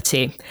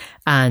morality,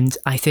 and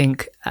I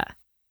think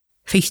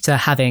Fichte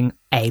having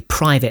a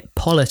private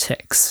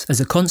politics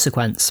as a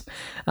consequence.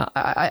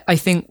 I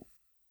think,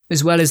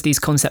 as well as these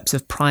concepts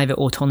of private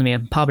autonomy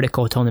and public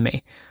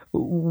autonomy,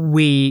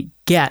 we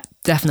get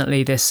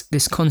definitely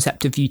this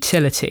concept of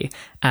utility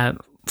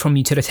from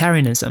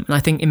utilitarianism. And I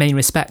think in many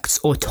respects,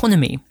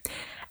 autonomy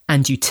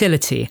and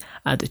utility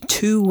are the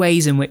two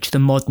ways in which the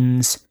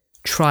moderns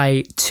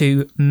try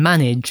to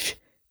manage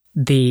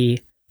the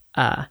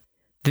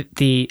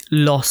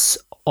loss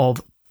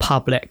of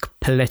public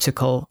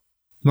political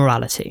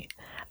morality,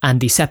 and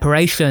the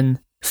separation,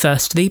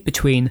 firstly,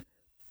 between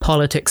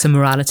politics and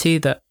morality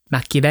that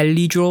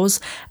Machiavelli draws,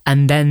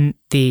 and then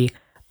the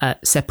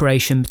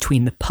separation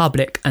between the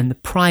public and the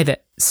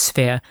private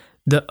sphere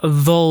that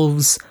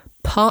evolves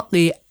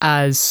partly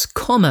as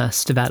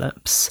commerce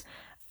develops.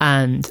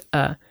 And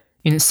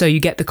so you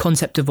get the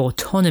concept of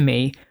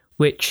autonomy,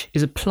 which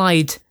is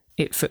applied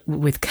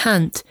with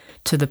Kant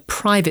to the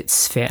private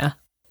sphere,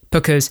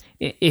 because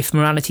if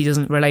morality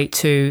doesn't relate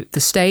to the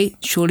state,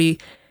 surely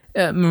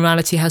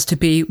morality has to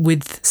be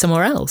with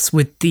somewhere else,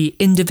 with the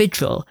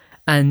individual.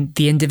 And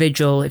the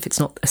individual, if it's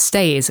not a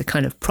state, is a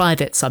kind of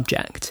private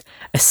subject,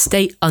 a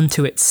state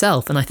unto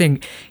itself. And I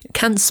think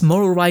Kant's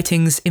moral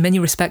writings, in many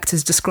respects,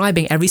 is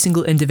describing every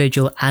single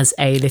individual as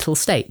a little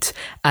state,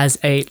 as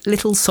a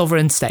little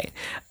sovereign state,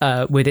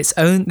 with its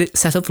own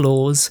set of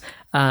laws,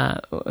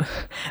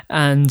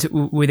 and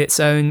with its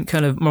own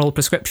kind of moral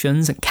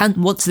prescriptions. And Kant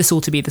wants this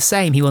all to be the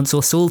same. He wants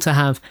us all to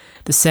have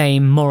the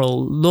same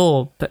moral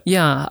law. But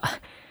yeah,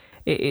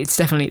 it's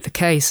definitely the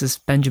case, as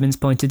Benjamin's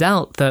pointed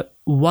out, that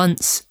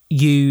once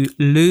you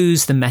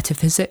lose the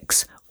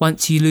metaphysics,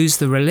 once you lose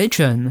the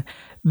religion,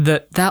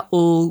 that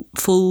all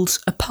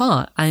falls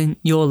apart and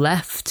you're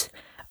left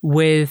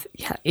with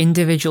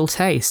individual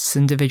tastes,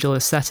 individual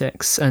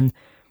aesthetics. And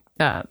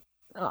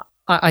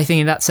I think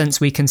in that sense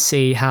we can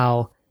see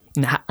how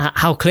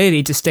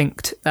clearly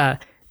distinct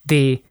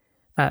these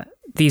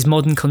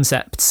modern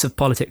concepts of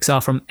politics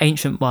are from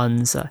ancient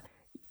ones.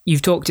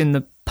 You've talked in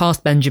the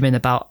past, Benjamin,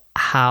 about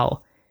how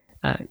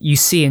you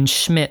see in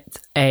Schmitt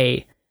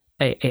a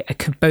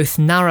both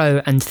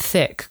narrow and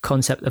thick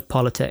concept of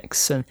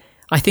politics. And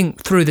I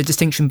think through the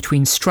distinction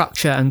between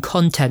structure and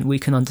content, we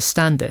can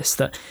understand this,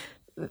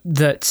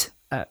 that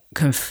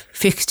kind of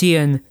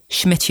Fichtean,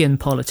 Schmittian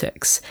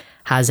politics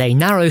has a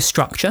narrow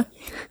structure,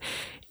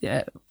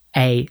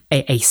 a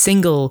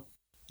single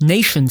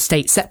nation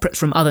state separate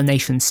from other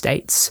nation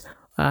states,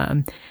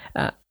 but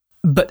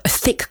a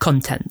thick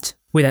content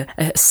with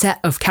a set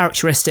of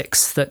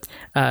characteristics that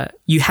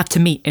you have to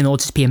meet in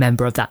order to be a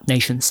member of that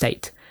nation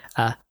state.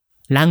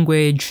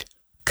 Language,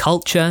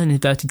 culture, in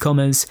inverted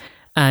commas,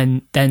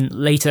 and then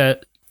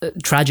later,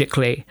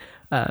 tragically,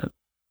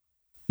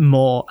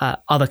 more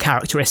other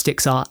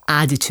characteristics are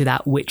added to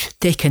that which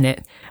thicken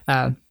it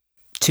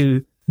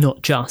to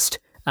not just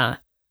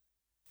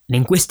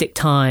linguistic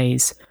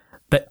ties,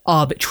 but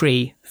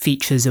arbitrary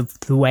features of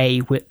the way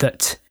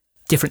that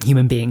different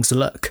human beings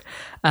look.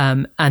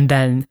 And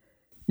then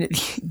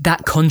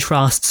that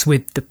contrasts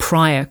with the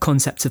prior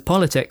concepts of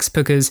politics,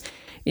 because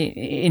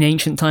in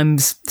ancient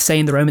times, say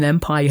in the Roman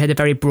Empire, you had a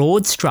very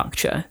broad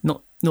structure,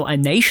 not a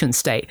nation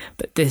state,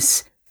 but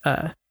this,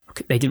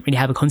 they didn't really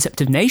have a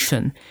concept of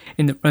nation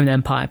in the Roman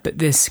Empire, but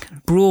this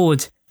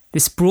broad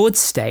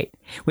state,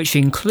 which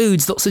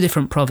includes lots of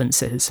different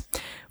provinces,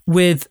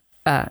 with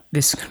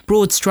this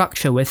broad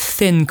structure with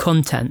thin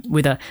content,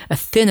 with a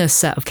thinner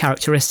set of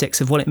characteristics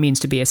of what it means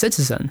to be a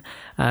citizen.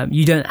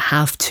 You don't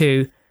have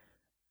to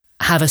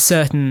have a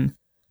certain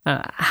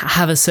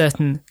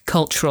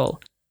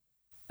cultural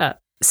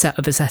set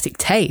of aesthetic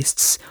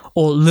tastes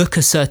or look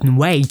a certain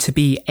way to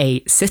be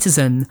a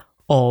citizen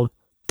of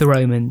the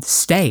Roman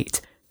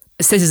state.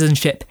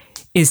 Citizenship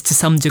is to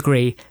some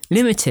degree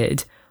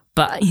limited,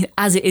 but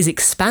as it is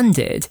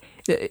expanded,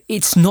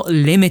 it's not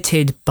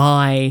limited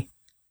by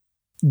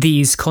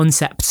these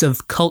concepts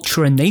of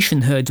culture and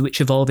nationhood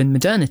which evolve in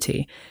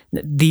modernity.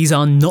 These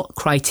are not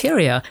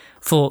criteria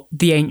for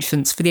the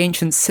ancients. For the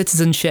ancients,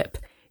 citizenship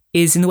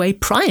is in a way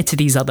prior to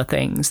these other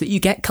things, that you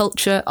get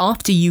culture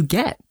after you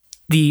get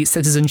the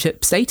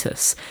citizenship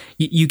status.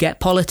 You get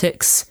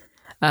politics,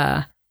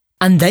 and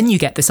then you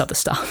get this other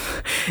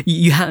stuff.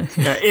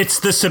 It's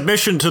the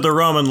submission to the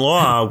Roman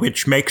law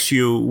which makes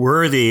you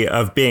worthy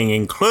of being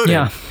included.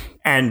 Yeah.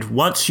 And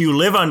once you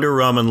live under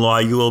Roman law,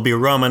 you will be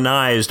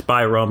Romanized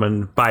by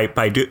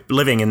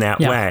living in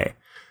that way.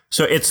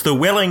 So it's the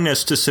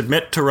willingness to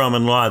submit to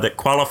Roman law that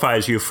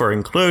qualifies you for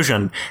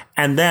inclusion.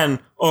 And then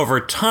over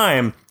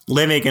time,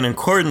 living in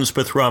accordance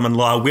with Roman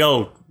law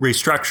will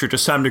restructure to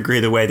some degree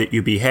the way that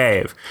you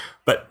behave.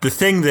 But the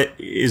thing that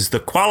is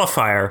the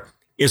qualifier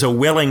is a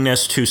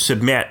willingness to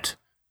submit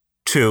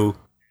to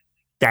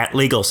that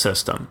legal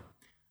system.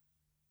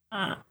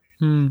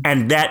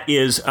 And that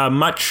is a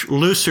much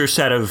looser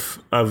set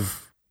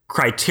of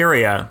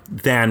criteria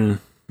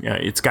than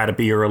it's got to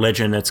be your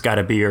religion, it's got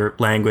to be your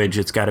language,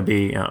 it's got to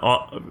be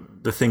all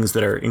the things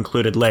that are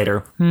included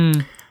later.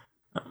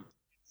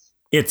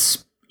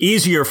 It's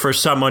easier for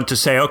someone to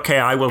say, okay,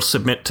 I will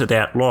submit to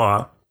that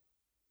law,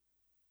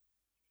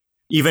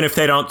 even if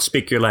they don't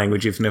speak your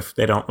language, even if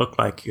they don't look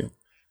like you.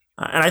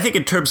 And I think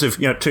in terms of,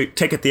 to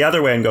take it the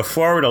other way and go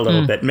forward a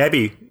little bit,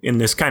 maybe in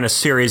this kind of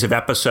series of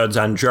episodes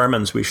on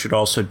Germans, we should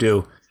also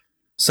do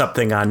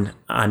something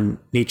on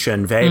Nietzsche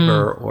and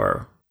Weber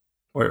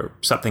or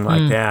something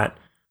like that.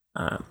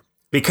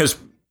 Because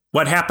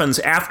what happens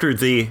after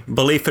the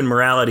belief in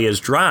morality is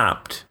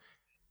dropped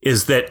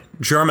is that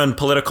German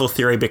political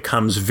theory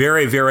becomes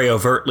very, very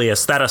overtly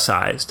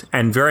aestheticized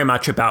and very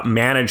much about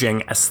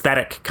managing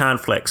aesthetic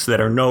conflicts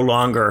that are no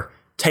longer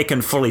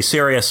taken fully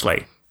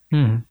seriously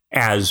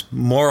as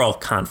moral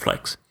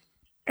conflicts.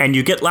 And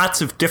you get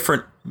lots of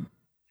different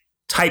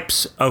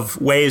types of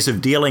ways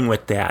of dealing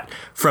with that.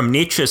 From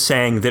Nietzsche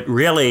saying that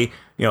really,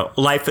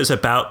 life is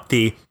about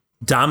the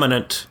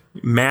dominant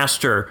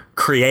master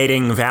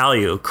creating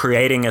value,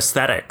 creating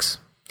aesthetics,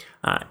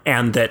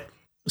 and that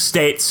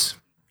states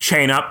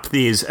chain up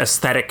these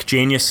aesthetic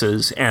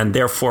geniuses and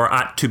therefore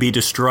ought to be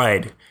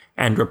destroyed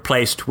and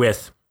replaced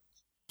with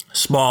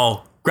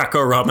small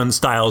Greco-Roman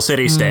style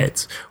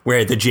city-states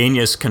where the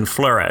genius can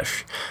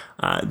flourish.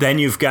 Then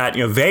you've got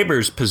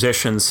Weber's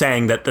position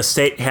saying that the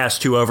state has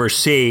to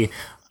oversee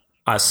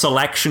a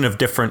selection of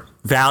different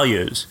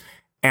values,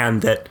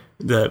 and that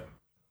the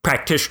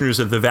practitioners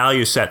of the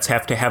value sets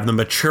have to have the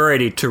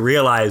maturity to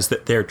realize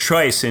that their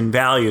choice in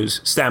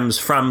values stems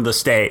from the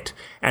state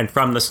and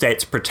from the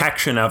state's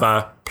protection of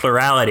a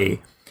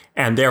plurality.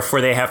 And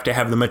therefore, they have to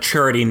have the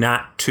maturity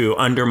not to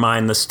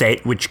undermine the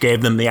state, which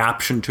gave them the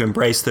option to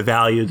embrace the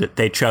value that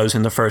they chose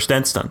in the first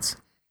instance.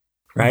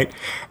 Right?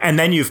 And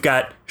then you've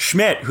got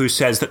Schmidt, who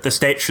says that the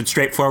state should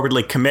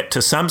straightforwardly commit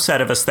to some set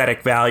of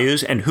aesthetic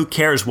values, and who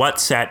cares what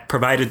set,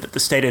 provided that the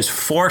state is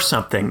for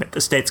something, that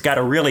the state's got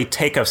to really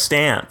take a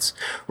stance,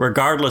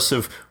 regardless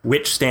of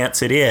which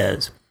stance it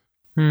is.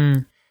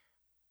 Hannah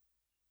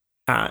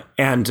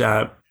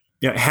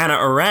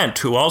Arendt,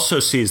 who also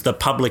sees the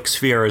public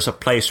sphere as a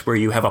place where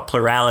you have a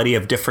plurality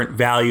of different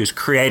values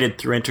created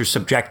through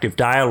intersubjective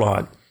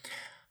dialogue.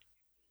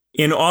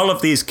 In all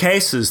of these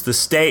cases, the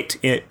state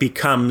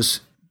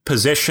becomes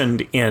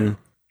positioned in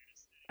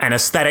an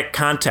aesthetic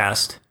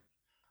contest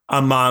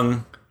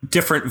among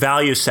different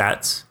value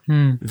sets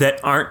that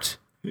aren't,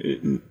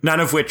 none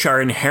of which are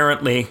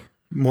inherently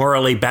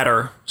morally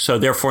better, so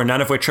therefore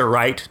none of which are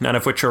right, none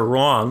of which are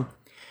wrong.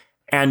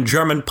 And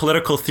German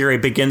political theory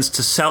begins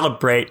to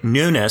celebrate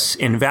newness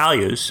in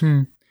values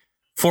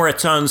for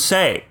its own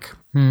sake.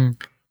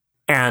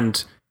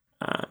 And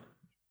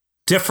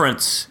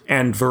difference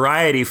and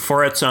variety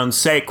for its own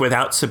sake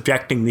without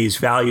subjecting these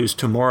values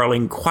to moral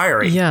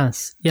inquiry.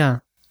 Yes, yeah.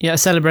 Yeah, a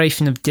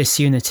celebration of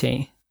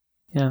disunity.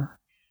 Yeah.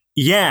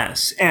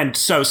 Yes, and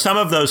so some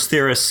of those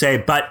theorists say,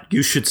 but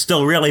you should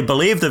still really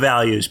believe the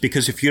values,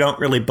 because if you don't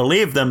really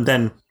believe them,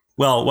 then,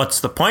 well, what's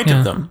the point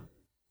of them?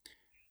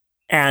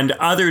 And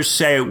others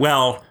say,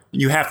 well,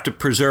 you have to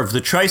preserve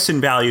the choice in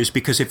values,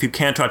 because if you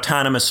can't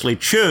autonomously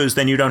choose,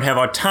 then you don't have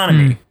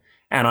autonomy.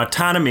 And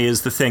autonomy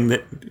is the thing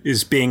that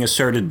is being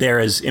asserted there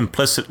as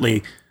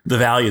implicitly the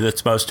value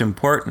that's most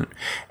important.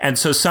 And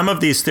so some of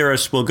these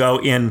theorists will go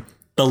in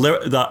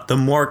the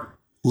more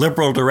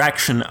liberal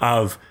direction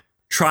of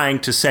trying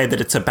to say that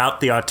it's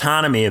about the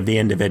autonomy of the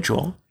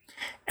individual.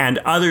 And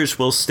others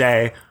will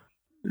say,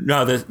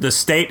 no, the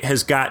state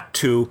has got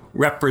to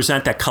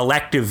represent a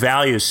collective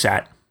value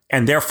set,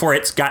 and therefore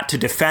it's got to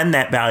defend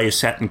that value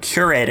set and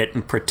curate it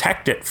and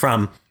protect it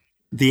from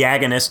the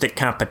agonistic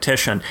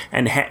competition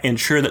and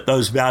ensure that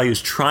those values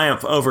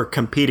triumph over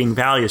competing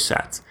value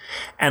sets.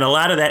 And a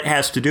lot of that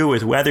has to do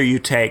with whether you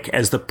take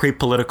as the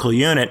pre-political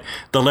unit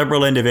the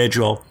liberal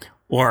individual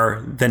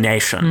or the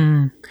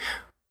nation.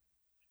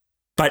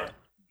 But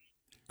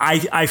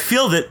I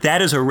feel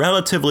that is a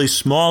relatively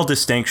small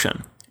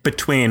distinction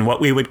between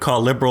what we would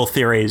call liberal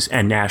theories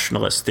and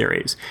nationalist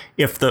theories.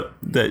 If the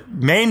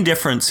main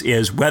difference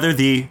is whether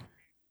the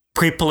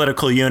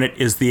pre-political unit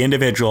is the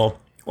individual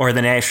or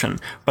the nation,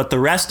 but the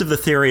rest of the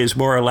theory is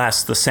more or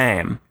less the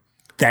same,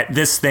 that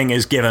this thing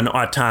is given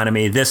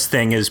autonomy, this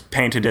thing is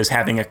painted as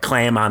having a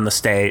claim on the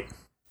state.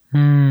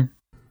 You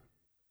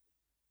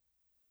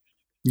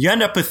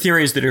end up with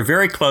theories that are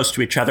very close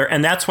to each other,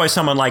 and that's why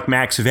someone like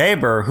Max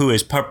Weber, who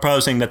is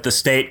proposing that the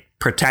state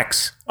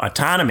protects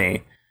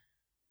autonomy,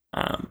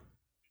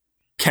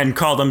 can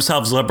call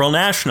themselves liberal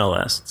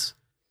nationalists.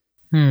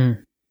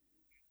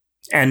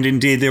 And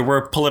indeed, there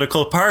were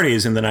political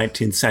parties in the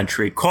 19th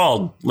century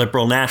called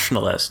liberal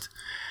nationalist.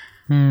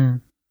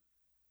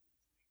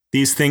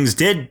 These things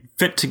did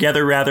fit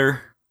together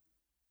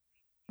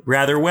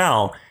rather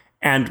well.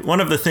 And one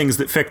of the things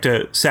that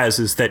Fichte says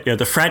is that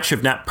the French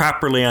have not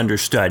properly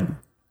understood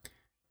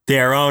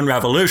their own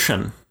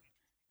revolution.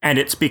 And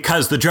it's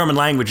because the German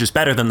language is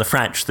better than the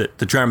French that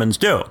the Germans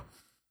do.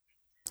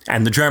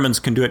 And the Germans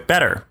can do it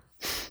better.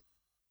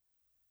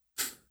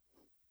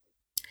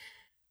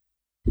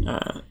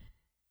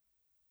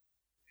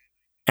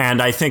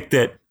 And I think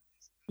that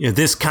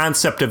this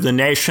concept of the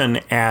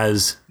nation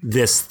as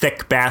this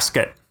thick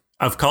basket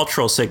of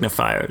cultural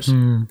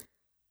signifiers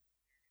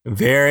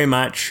very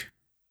much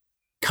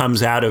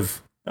comes out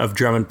of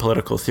German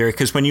political theory.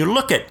 Because when you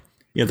look at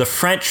the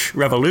French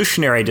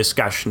revolutionary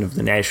discussion of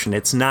the nation,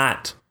 it's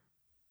not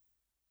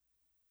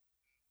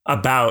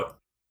about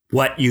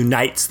what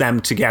unites them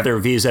together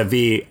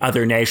vis-a-vis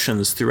other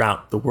nations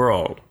throughout the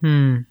world.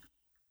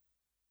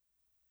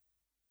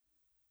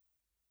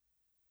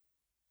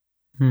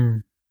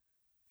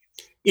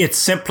 It's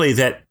simply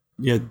that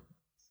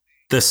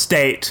the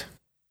state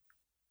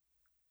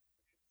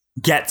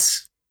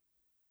gets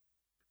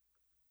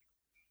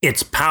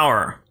its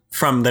power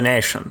from the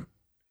nation,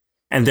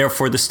 and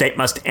therefore the state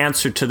must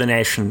answer to the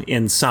nation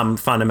in some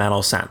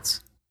fundamental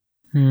sense.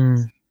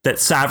 that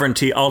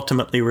sovereignty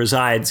ultimately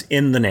resides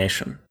in the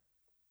nation.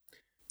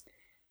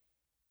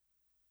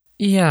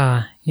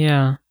 Yeah.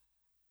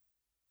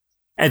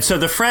 And so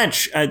the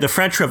French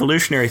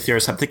revolutionary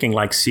theorists, I'm thinking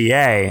like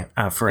CA,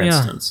 for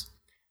instance,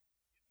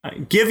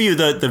 give you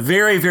the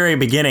very, very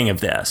beginning of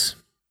this,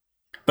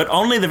 but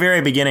only the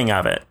very beginning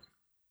of it.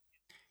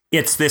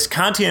 It's this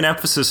Kantian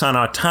emphasis on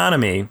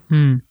autonomy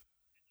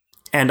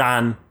and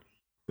on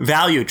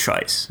value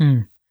choice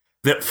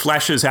that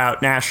fleshes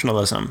out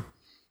nationalism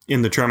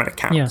in the German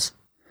accounts. Yes.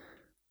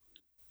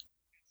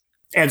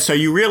 And so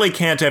you really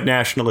can't have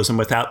nationalism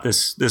without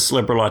this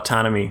liberal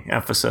autonomy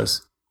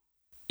emphasis.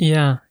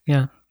 Yeah.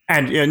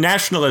 And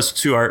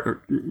nationalists who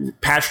are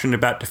passionate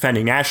about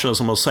defending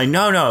nationalism will say,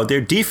 no, they're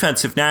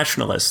defensive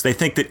nationalists. They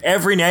think that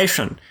every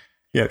nation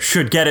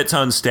should get its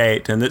own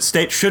state and that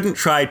states shouldn't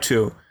try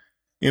to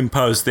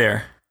impose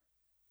their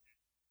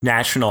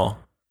national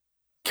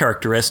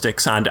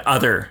characteristics onto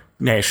other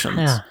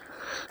nations,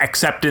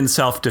 except in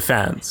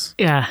self-defense.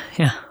 Yeah.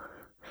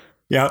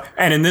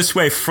 And in this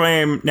way,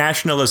 frame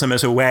nationalism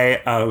as a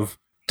way of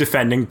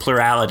defending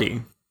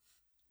plurality.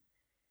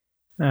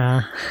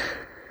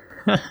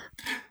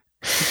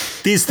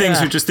 These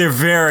things are they're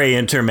very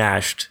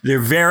intermeshed.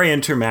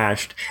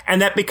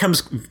 And that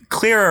becomes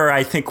clearer,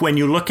 I think, when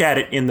you look at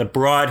it in the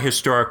broad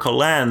historical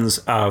lens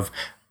of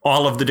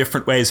all of the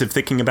different ways of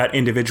thinking about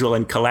individual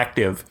and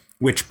collective,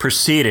 which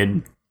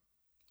preceded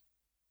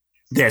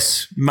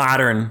this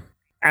modern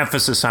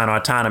emphasis on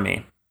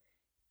autonomy.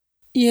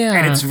 Yeah.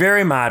 And it's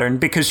very modern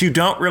because you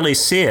don't really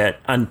see it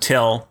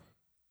until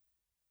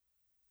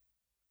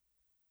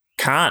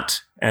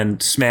Kant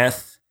and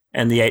Smith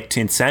and the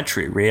 18th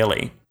century,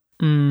 really.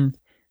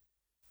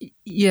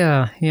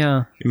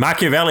 Yeah.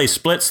 Machiavelli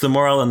splits the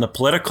moral and the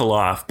political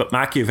off, but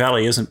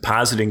Machiavelli isn't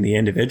positing the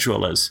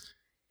individual as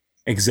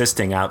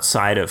existing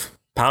outside of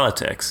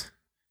politics.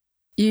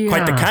 Yeah.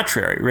 Quite the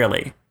contrary,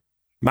 really.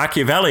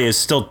 Machiavelli is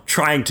still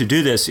trying to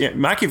do this.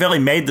 Machiavelli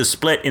made the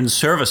split in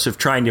service of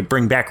trying to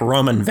bring back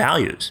Roman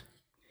values.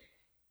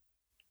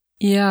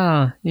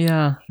 Yeah.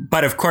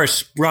 But of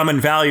course,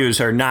 Roman values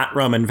are not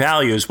Roman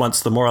values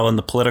once the moral and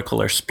the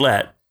political are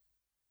split.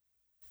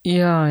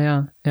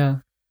 Yeah.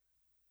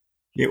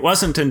 It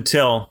wasn't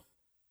until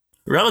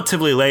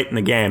relatively late in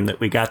the game that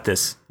we got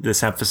this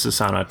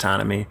emphasis on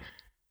autonomy.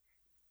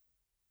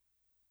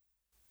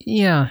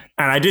 Yeah.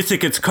 And I do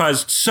think it's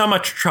caused so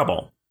much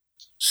trouble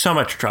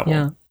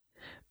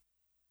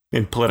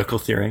in political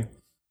theory.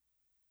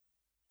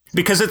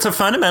 Because it's a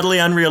fundamentally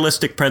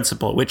unrealistic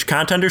principle, which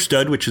Kant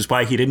understood, which is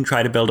why he didn't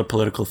try to build a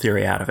political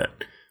theory out of it.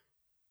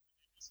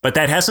 But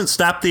that hasn't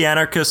stopped the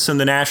anarchists and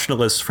the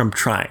nationalists from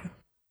trying.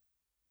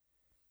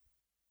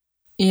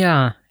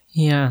 Yeah.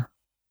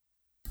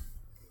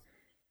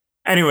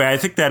 Anyway, I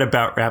think that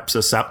about wraps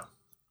us up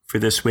for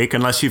this week,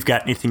 unless you've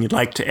got anything you'd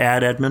like to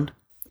add, Edmund.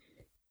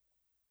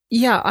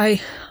 Yeah, I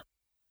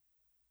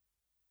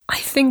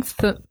think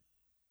that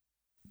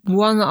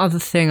one other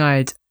thing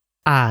I'd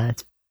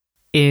add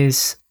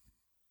is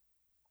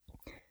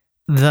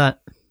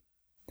that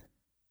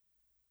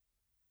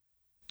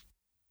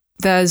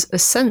there's a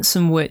sense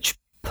in which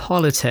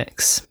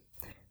politics,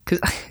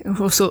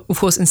 because of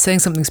course in saying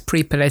something's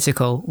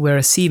pre-political, we're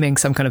assuming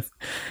some kind of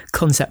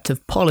concept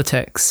of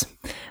politics.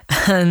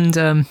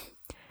 And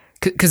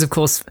because of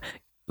course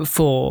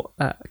for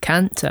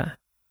Kant,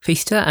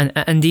 Fichte,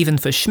 and even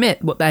for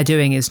Schmitt, what they're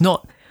doing is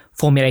not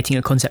formulating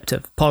a concept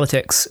of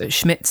politics.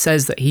 Schmitt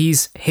says that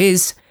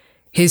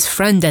his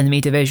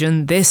friend-enemy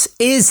division, this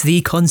is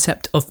the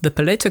concept of the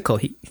political.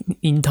 He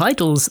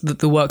entitles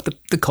the work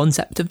the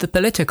concept of the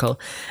political.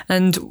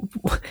 And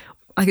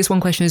I guess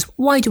one question is,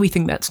 why do we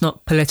think that's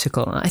not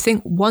political? I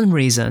think one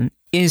reason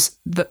is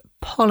that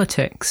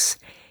politics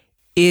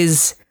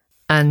is,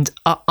 and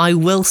I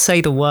will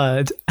say the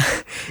word,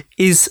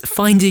 is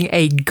finding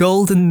a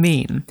golden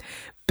mean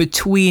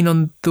between,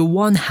 on the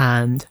one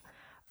hand,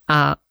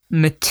 our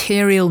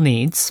material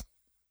needs,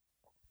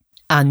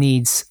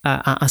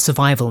 our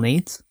survival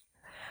needs,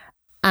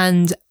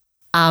 and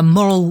our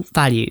moral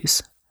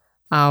values,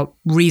 our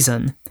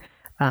reason,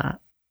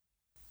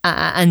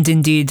 and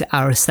indeed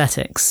our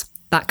aesthetics.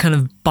 That kind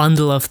of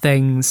bundle of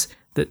things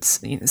that's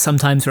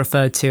sometimes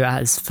referred to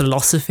as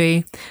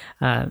philosophy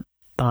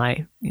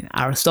by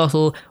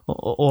Aristotle,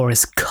 or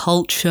as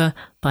culture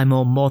by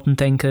more modern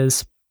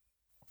thinkers.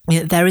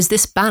 There is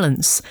this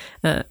balance,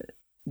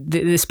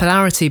 this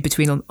polarity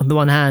between, on the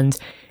one hand,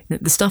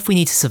 the stuff we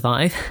need to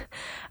survive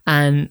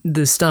and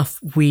the stuff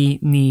we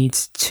need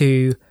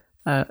to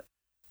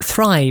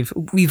thrive.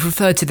 We've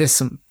referred to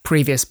this in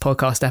previous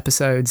podcast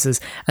episodes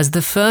as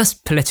the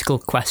first political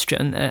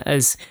question,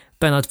 as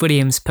Bernard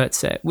Williams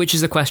puts it, which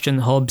is a question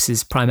Hobbes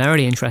is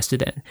primarily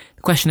interested in.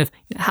 The question of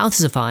how to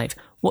survive.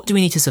 What do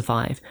we need to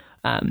survive?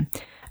 On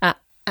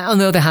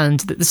the other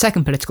hand, the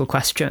second political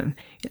question,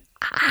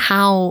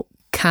 how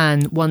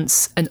can,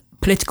 once a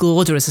political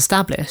order is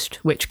established,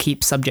 which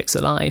keeps subjects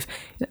alive,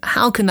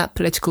 how can that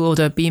political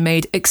order be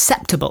made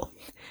acceptable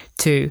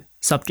to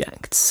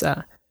subjects?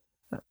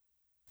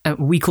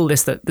 We call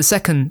this the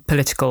second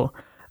political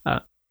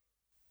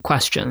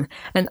question.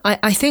 And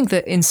I think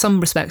that in some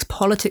respects,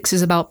 politics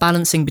is about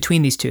balancing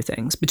between these two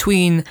things,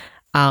 between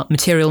our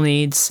material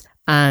needs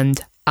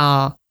and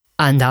our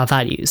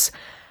values.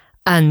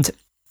 And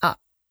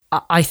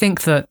I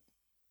think that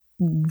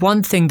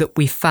one thing that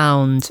we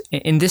found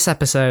in this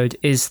episode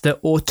is that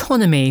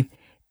autonomy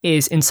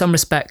is in some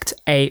respect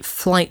a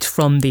flight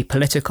from the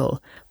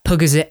political,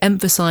 because it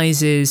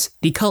emphasizes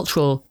the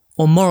cultural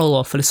or moral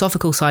or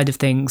philosophical side of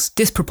things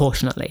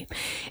disproportionately.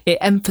 It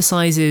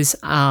emphasizes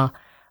our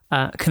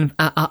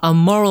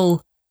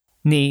moral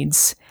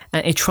needs,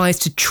 and it tries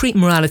to treat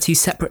morality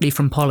separately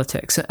from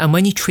politics. And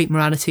when you treat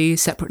morality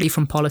separately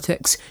from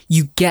politics,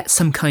 you get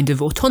some kind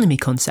of autonomy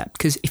concept,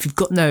 because if you've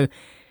got no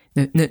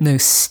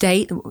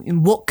state,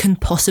 what can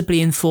possibly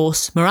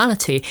enforce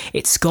morality?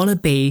 It's got to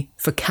be,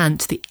 for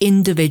Kant, the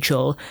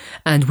individual,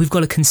 and we've got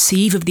to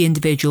conceive of the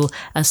individual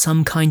as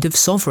some kind of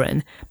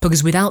sovereign,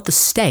 because without the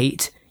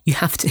state,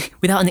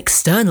 without an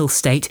external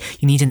state,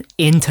 you need an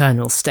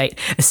internal state,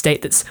 a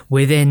state that's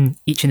within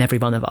each and every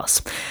one of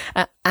us.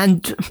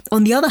 And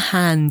on the other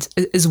hand,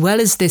 as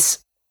well as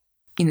this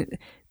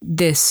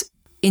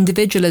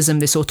individualism,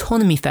 this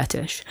autonomy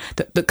fetish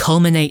that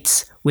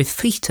culminates with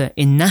Fichte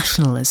in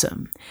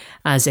nationalism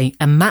as a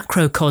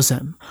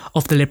macrocosm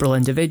of the liberal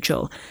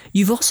individual,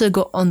 you've also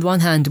got, on the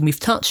one hand, and we've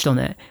touched on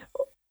it,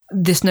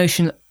 this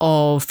notion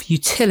of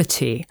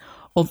utility,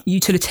 of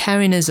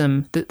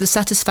utilitarianism, the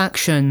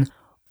satisfaction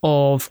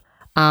of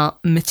our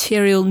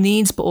material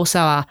needs, but also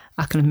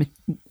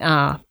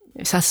our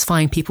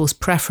satisfying people's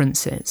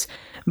preferences,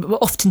 but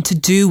often to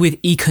do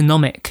with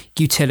economic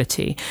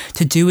utility,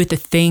 to do with the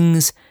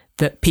things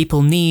that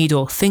people need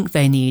or think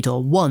they need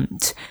or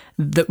want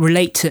that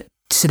relate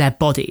to their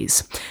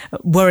bodies.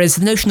 Whereas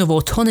the notion of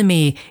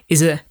autonomy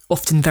is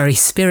often very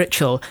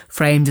spiritual,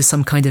 framed as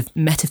some kind of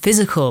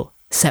metaphysical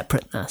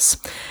separateness.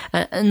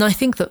 And I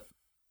think that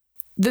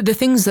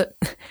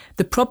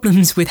the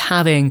problems with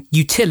having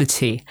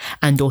utility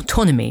and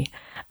autonomy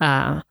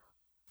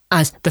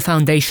as the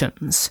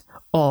foundations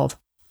of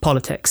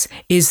politics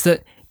is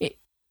that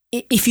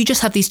if you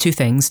just have these two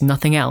things,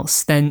 nothing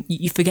else, then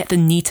you forget the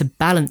need to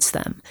balance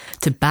them,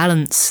 to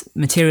balance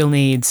material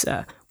needs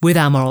with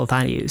our moral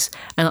values.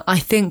 And I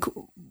think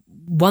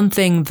one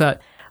thing that,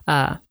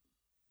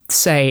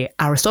 say,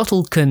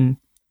 Aristotle can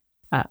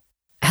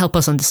help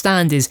us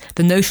understand is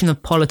the notion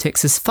of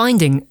politics as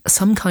finding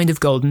some kind of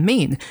golden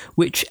mean,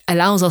 which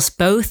allows us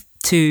both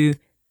to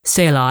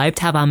stay alive,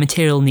 to have our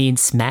material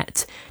needs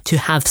met, to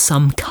have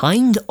some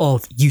kind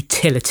of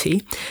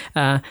utility,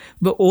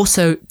 but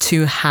also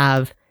to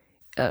have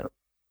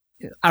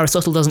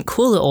Aristotle doesn't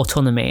call it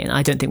autonomy, and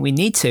I don't think we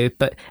need to,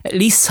 but at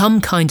least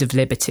some kind of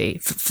liberty.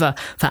 For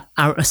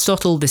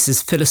Aristotle, this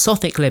is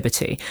philosophic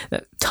liberty,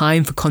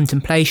 time for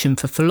contemplation,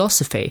 for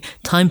philosophy,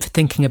 time for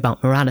thinking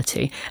about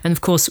morality. And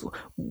of course,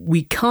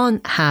 we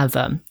can't have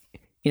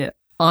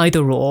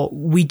either or.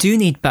 We do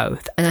need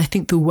both, and I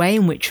think the way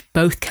in which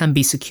both can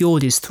be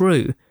secured is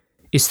through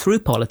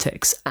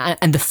politics.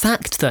 And the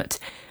fact that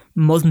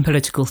modern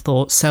political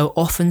thought so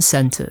often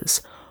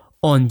centres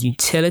on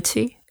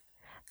utility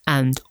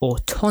and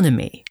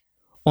autonomy,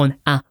 on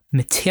our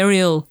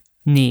material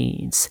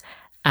needs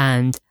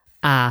and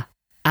our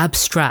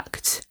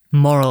abstract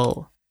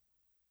moral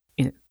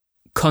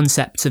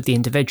concepts of the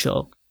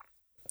individual,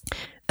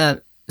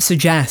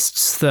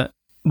 suggests that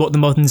what the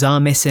moderns are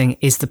missing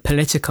is the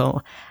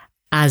political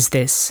as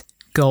this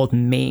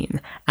golden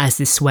mean, as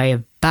this way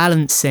of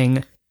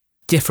balancing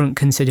different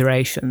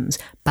considerations,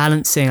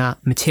 balancing our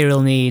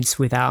material needs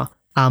with our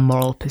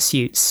moral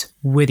pursuits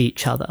with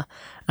each other.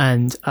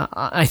 And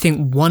I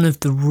think one of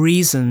the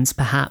reasons,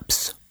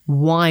 perhaps,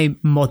 why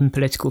modern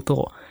political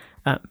thought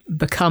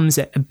becomes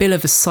a bit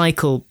of a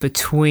cycle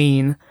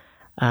between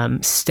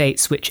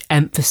states which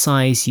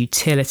emphasize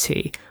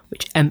utility,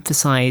 which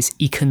emphasize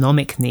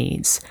economic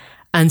needs,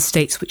 and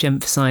states which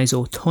emphasize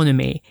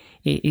autonomy,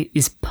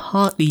 is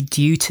partly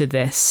due to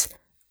this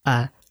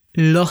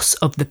loss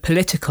of the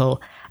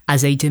political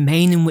as a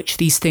domain in which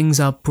these things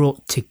are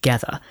brought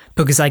together.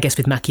 Because I guess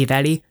with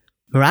Machiavelli,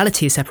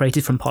 morality is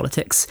separated from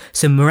politics,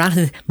 so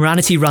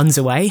morality runs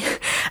away,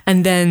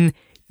 and then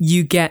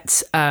you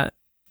get,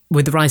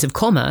 with the rise of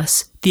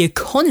commerce, the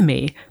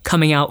economy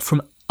coming out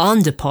from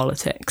under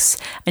politics,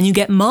 and you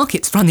get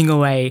markets running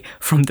away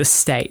from the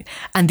state,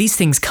 and these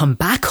things come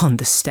back on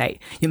the state.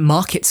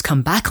 Markets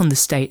come back on the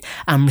state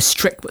and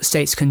restrict what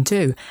states can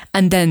do,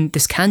 and then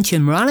this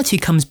Kantian morality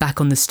comes back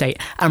on the state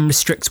and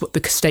restricts what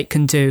the state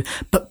can do.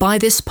 But by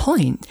this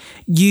point,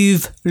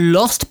 you've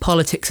lost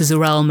politics as a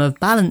realm of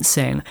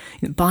balancing.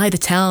 By the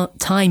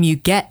time you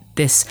get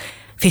this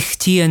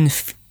Fichtean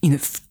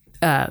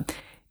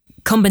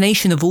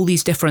combination of all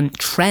these different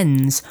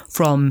trends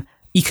from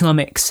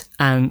economics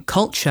and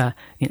culture,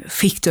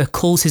 Fichte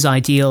calls his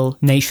ideal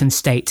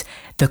nation-state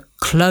the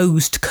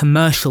closed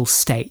commercial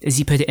state, as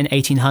he put it in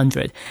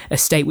 1800, a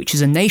state which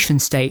is a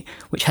nation-state,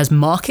 which has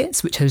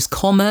markets, which has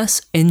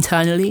commerce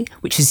internally,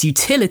 which has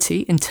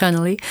utility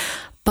internally,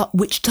 but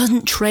which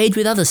doesn't trade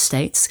with other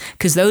states,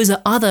 because those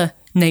are other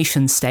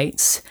nation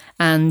states,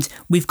 and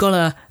we've got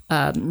to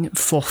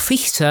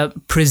to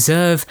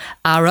preserve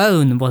our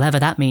own, whatever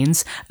that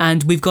means,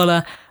 and we've got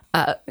to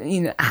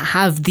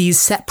have these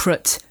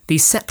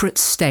separate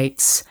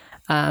states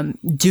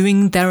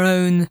doing their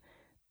own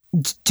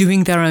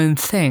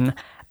thing,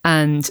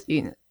 and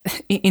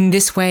in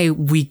this way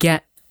we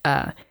get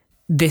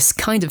this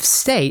kind of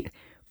state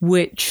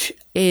which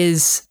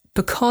is,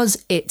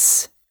 because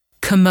it's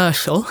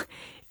commercial,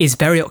 is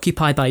very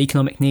occupied by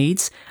economic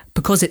needs.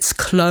 Because it's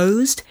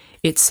closed,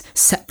 it's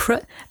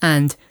separate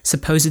and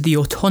supposedly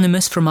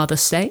autonomous from other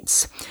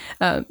states.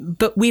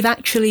 But we've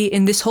actually,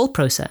 in this whole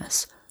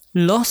process,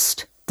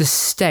 lost the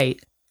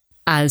state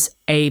as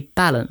a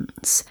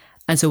balance,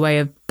 as a way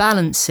of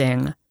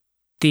balancing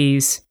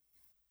these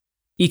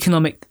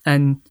economic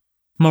and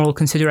moral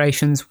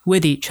considerations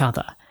with each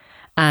other.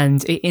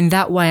 And in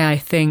that way, I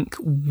think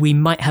we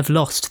might have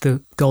lost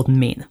the golden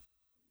mean.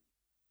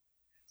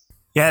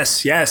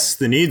 Yes,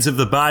 the needs of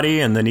the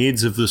body and the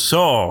needs of the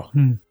soul.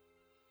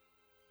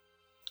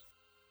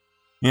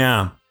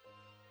 Yeah.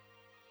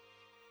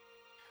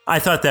 I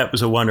thought that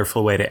was a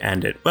wonderful way to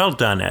end it. Well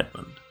done,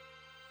 Edmund.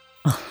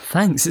 Oh,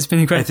 thanks. It's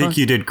been great fun. I think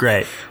you did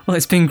great. Well,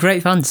 it's been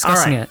great fun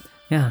discussing it.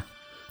 Yeah.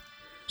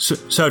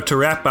 So to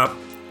wrap up,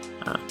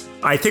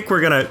 I think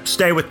we're going to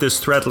stay with this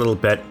thread a little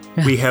bit.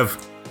 Yeah. We have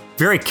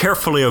very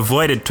carefully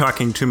avoided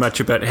talking too much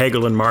about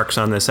Hegel and Marx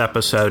on this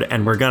episode,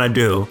 and we're going to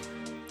do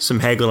some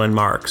Hegel and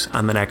Marx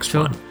on the next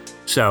one.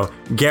 So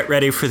get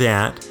ready for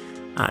that.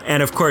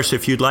 And of course,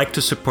 if you'd like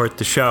to support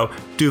the show,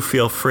 do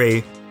feel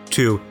free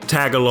to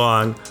tag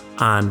along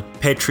on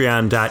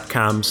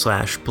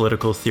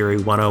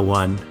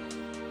patreon.com/politicaltheory101,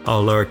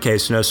 all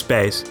lowercase, no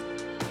space.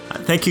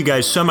 Thank you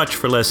guys so much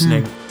for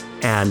listening,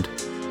 and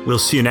we'll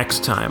see you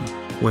next time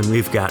when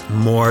we've got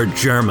more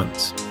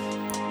Germans.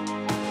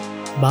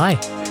 Bye.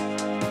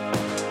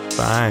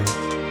 Bye.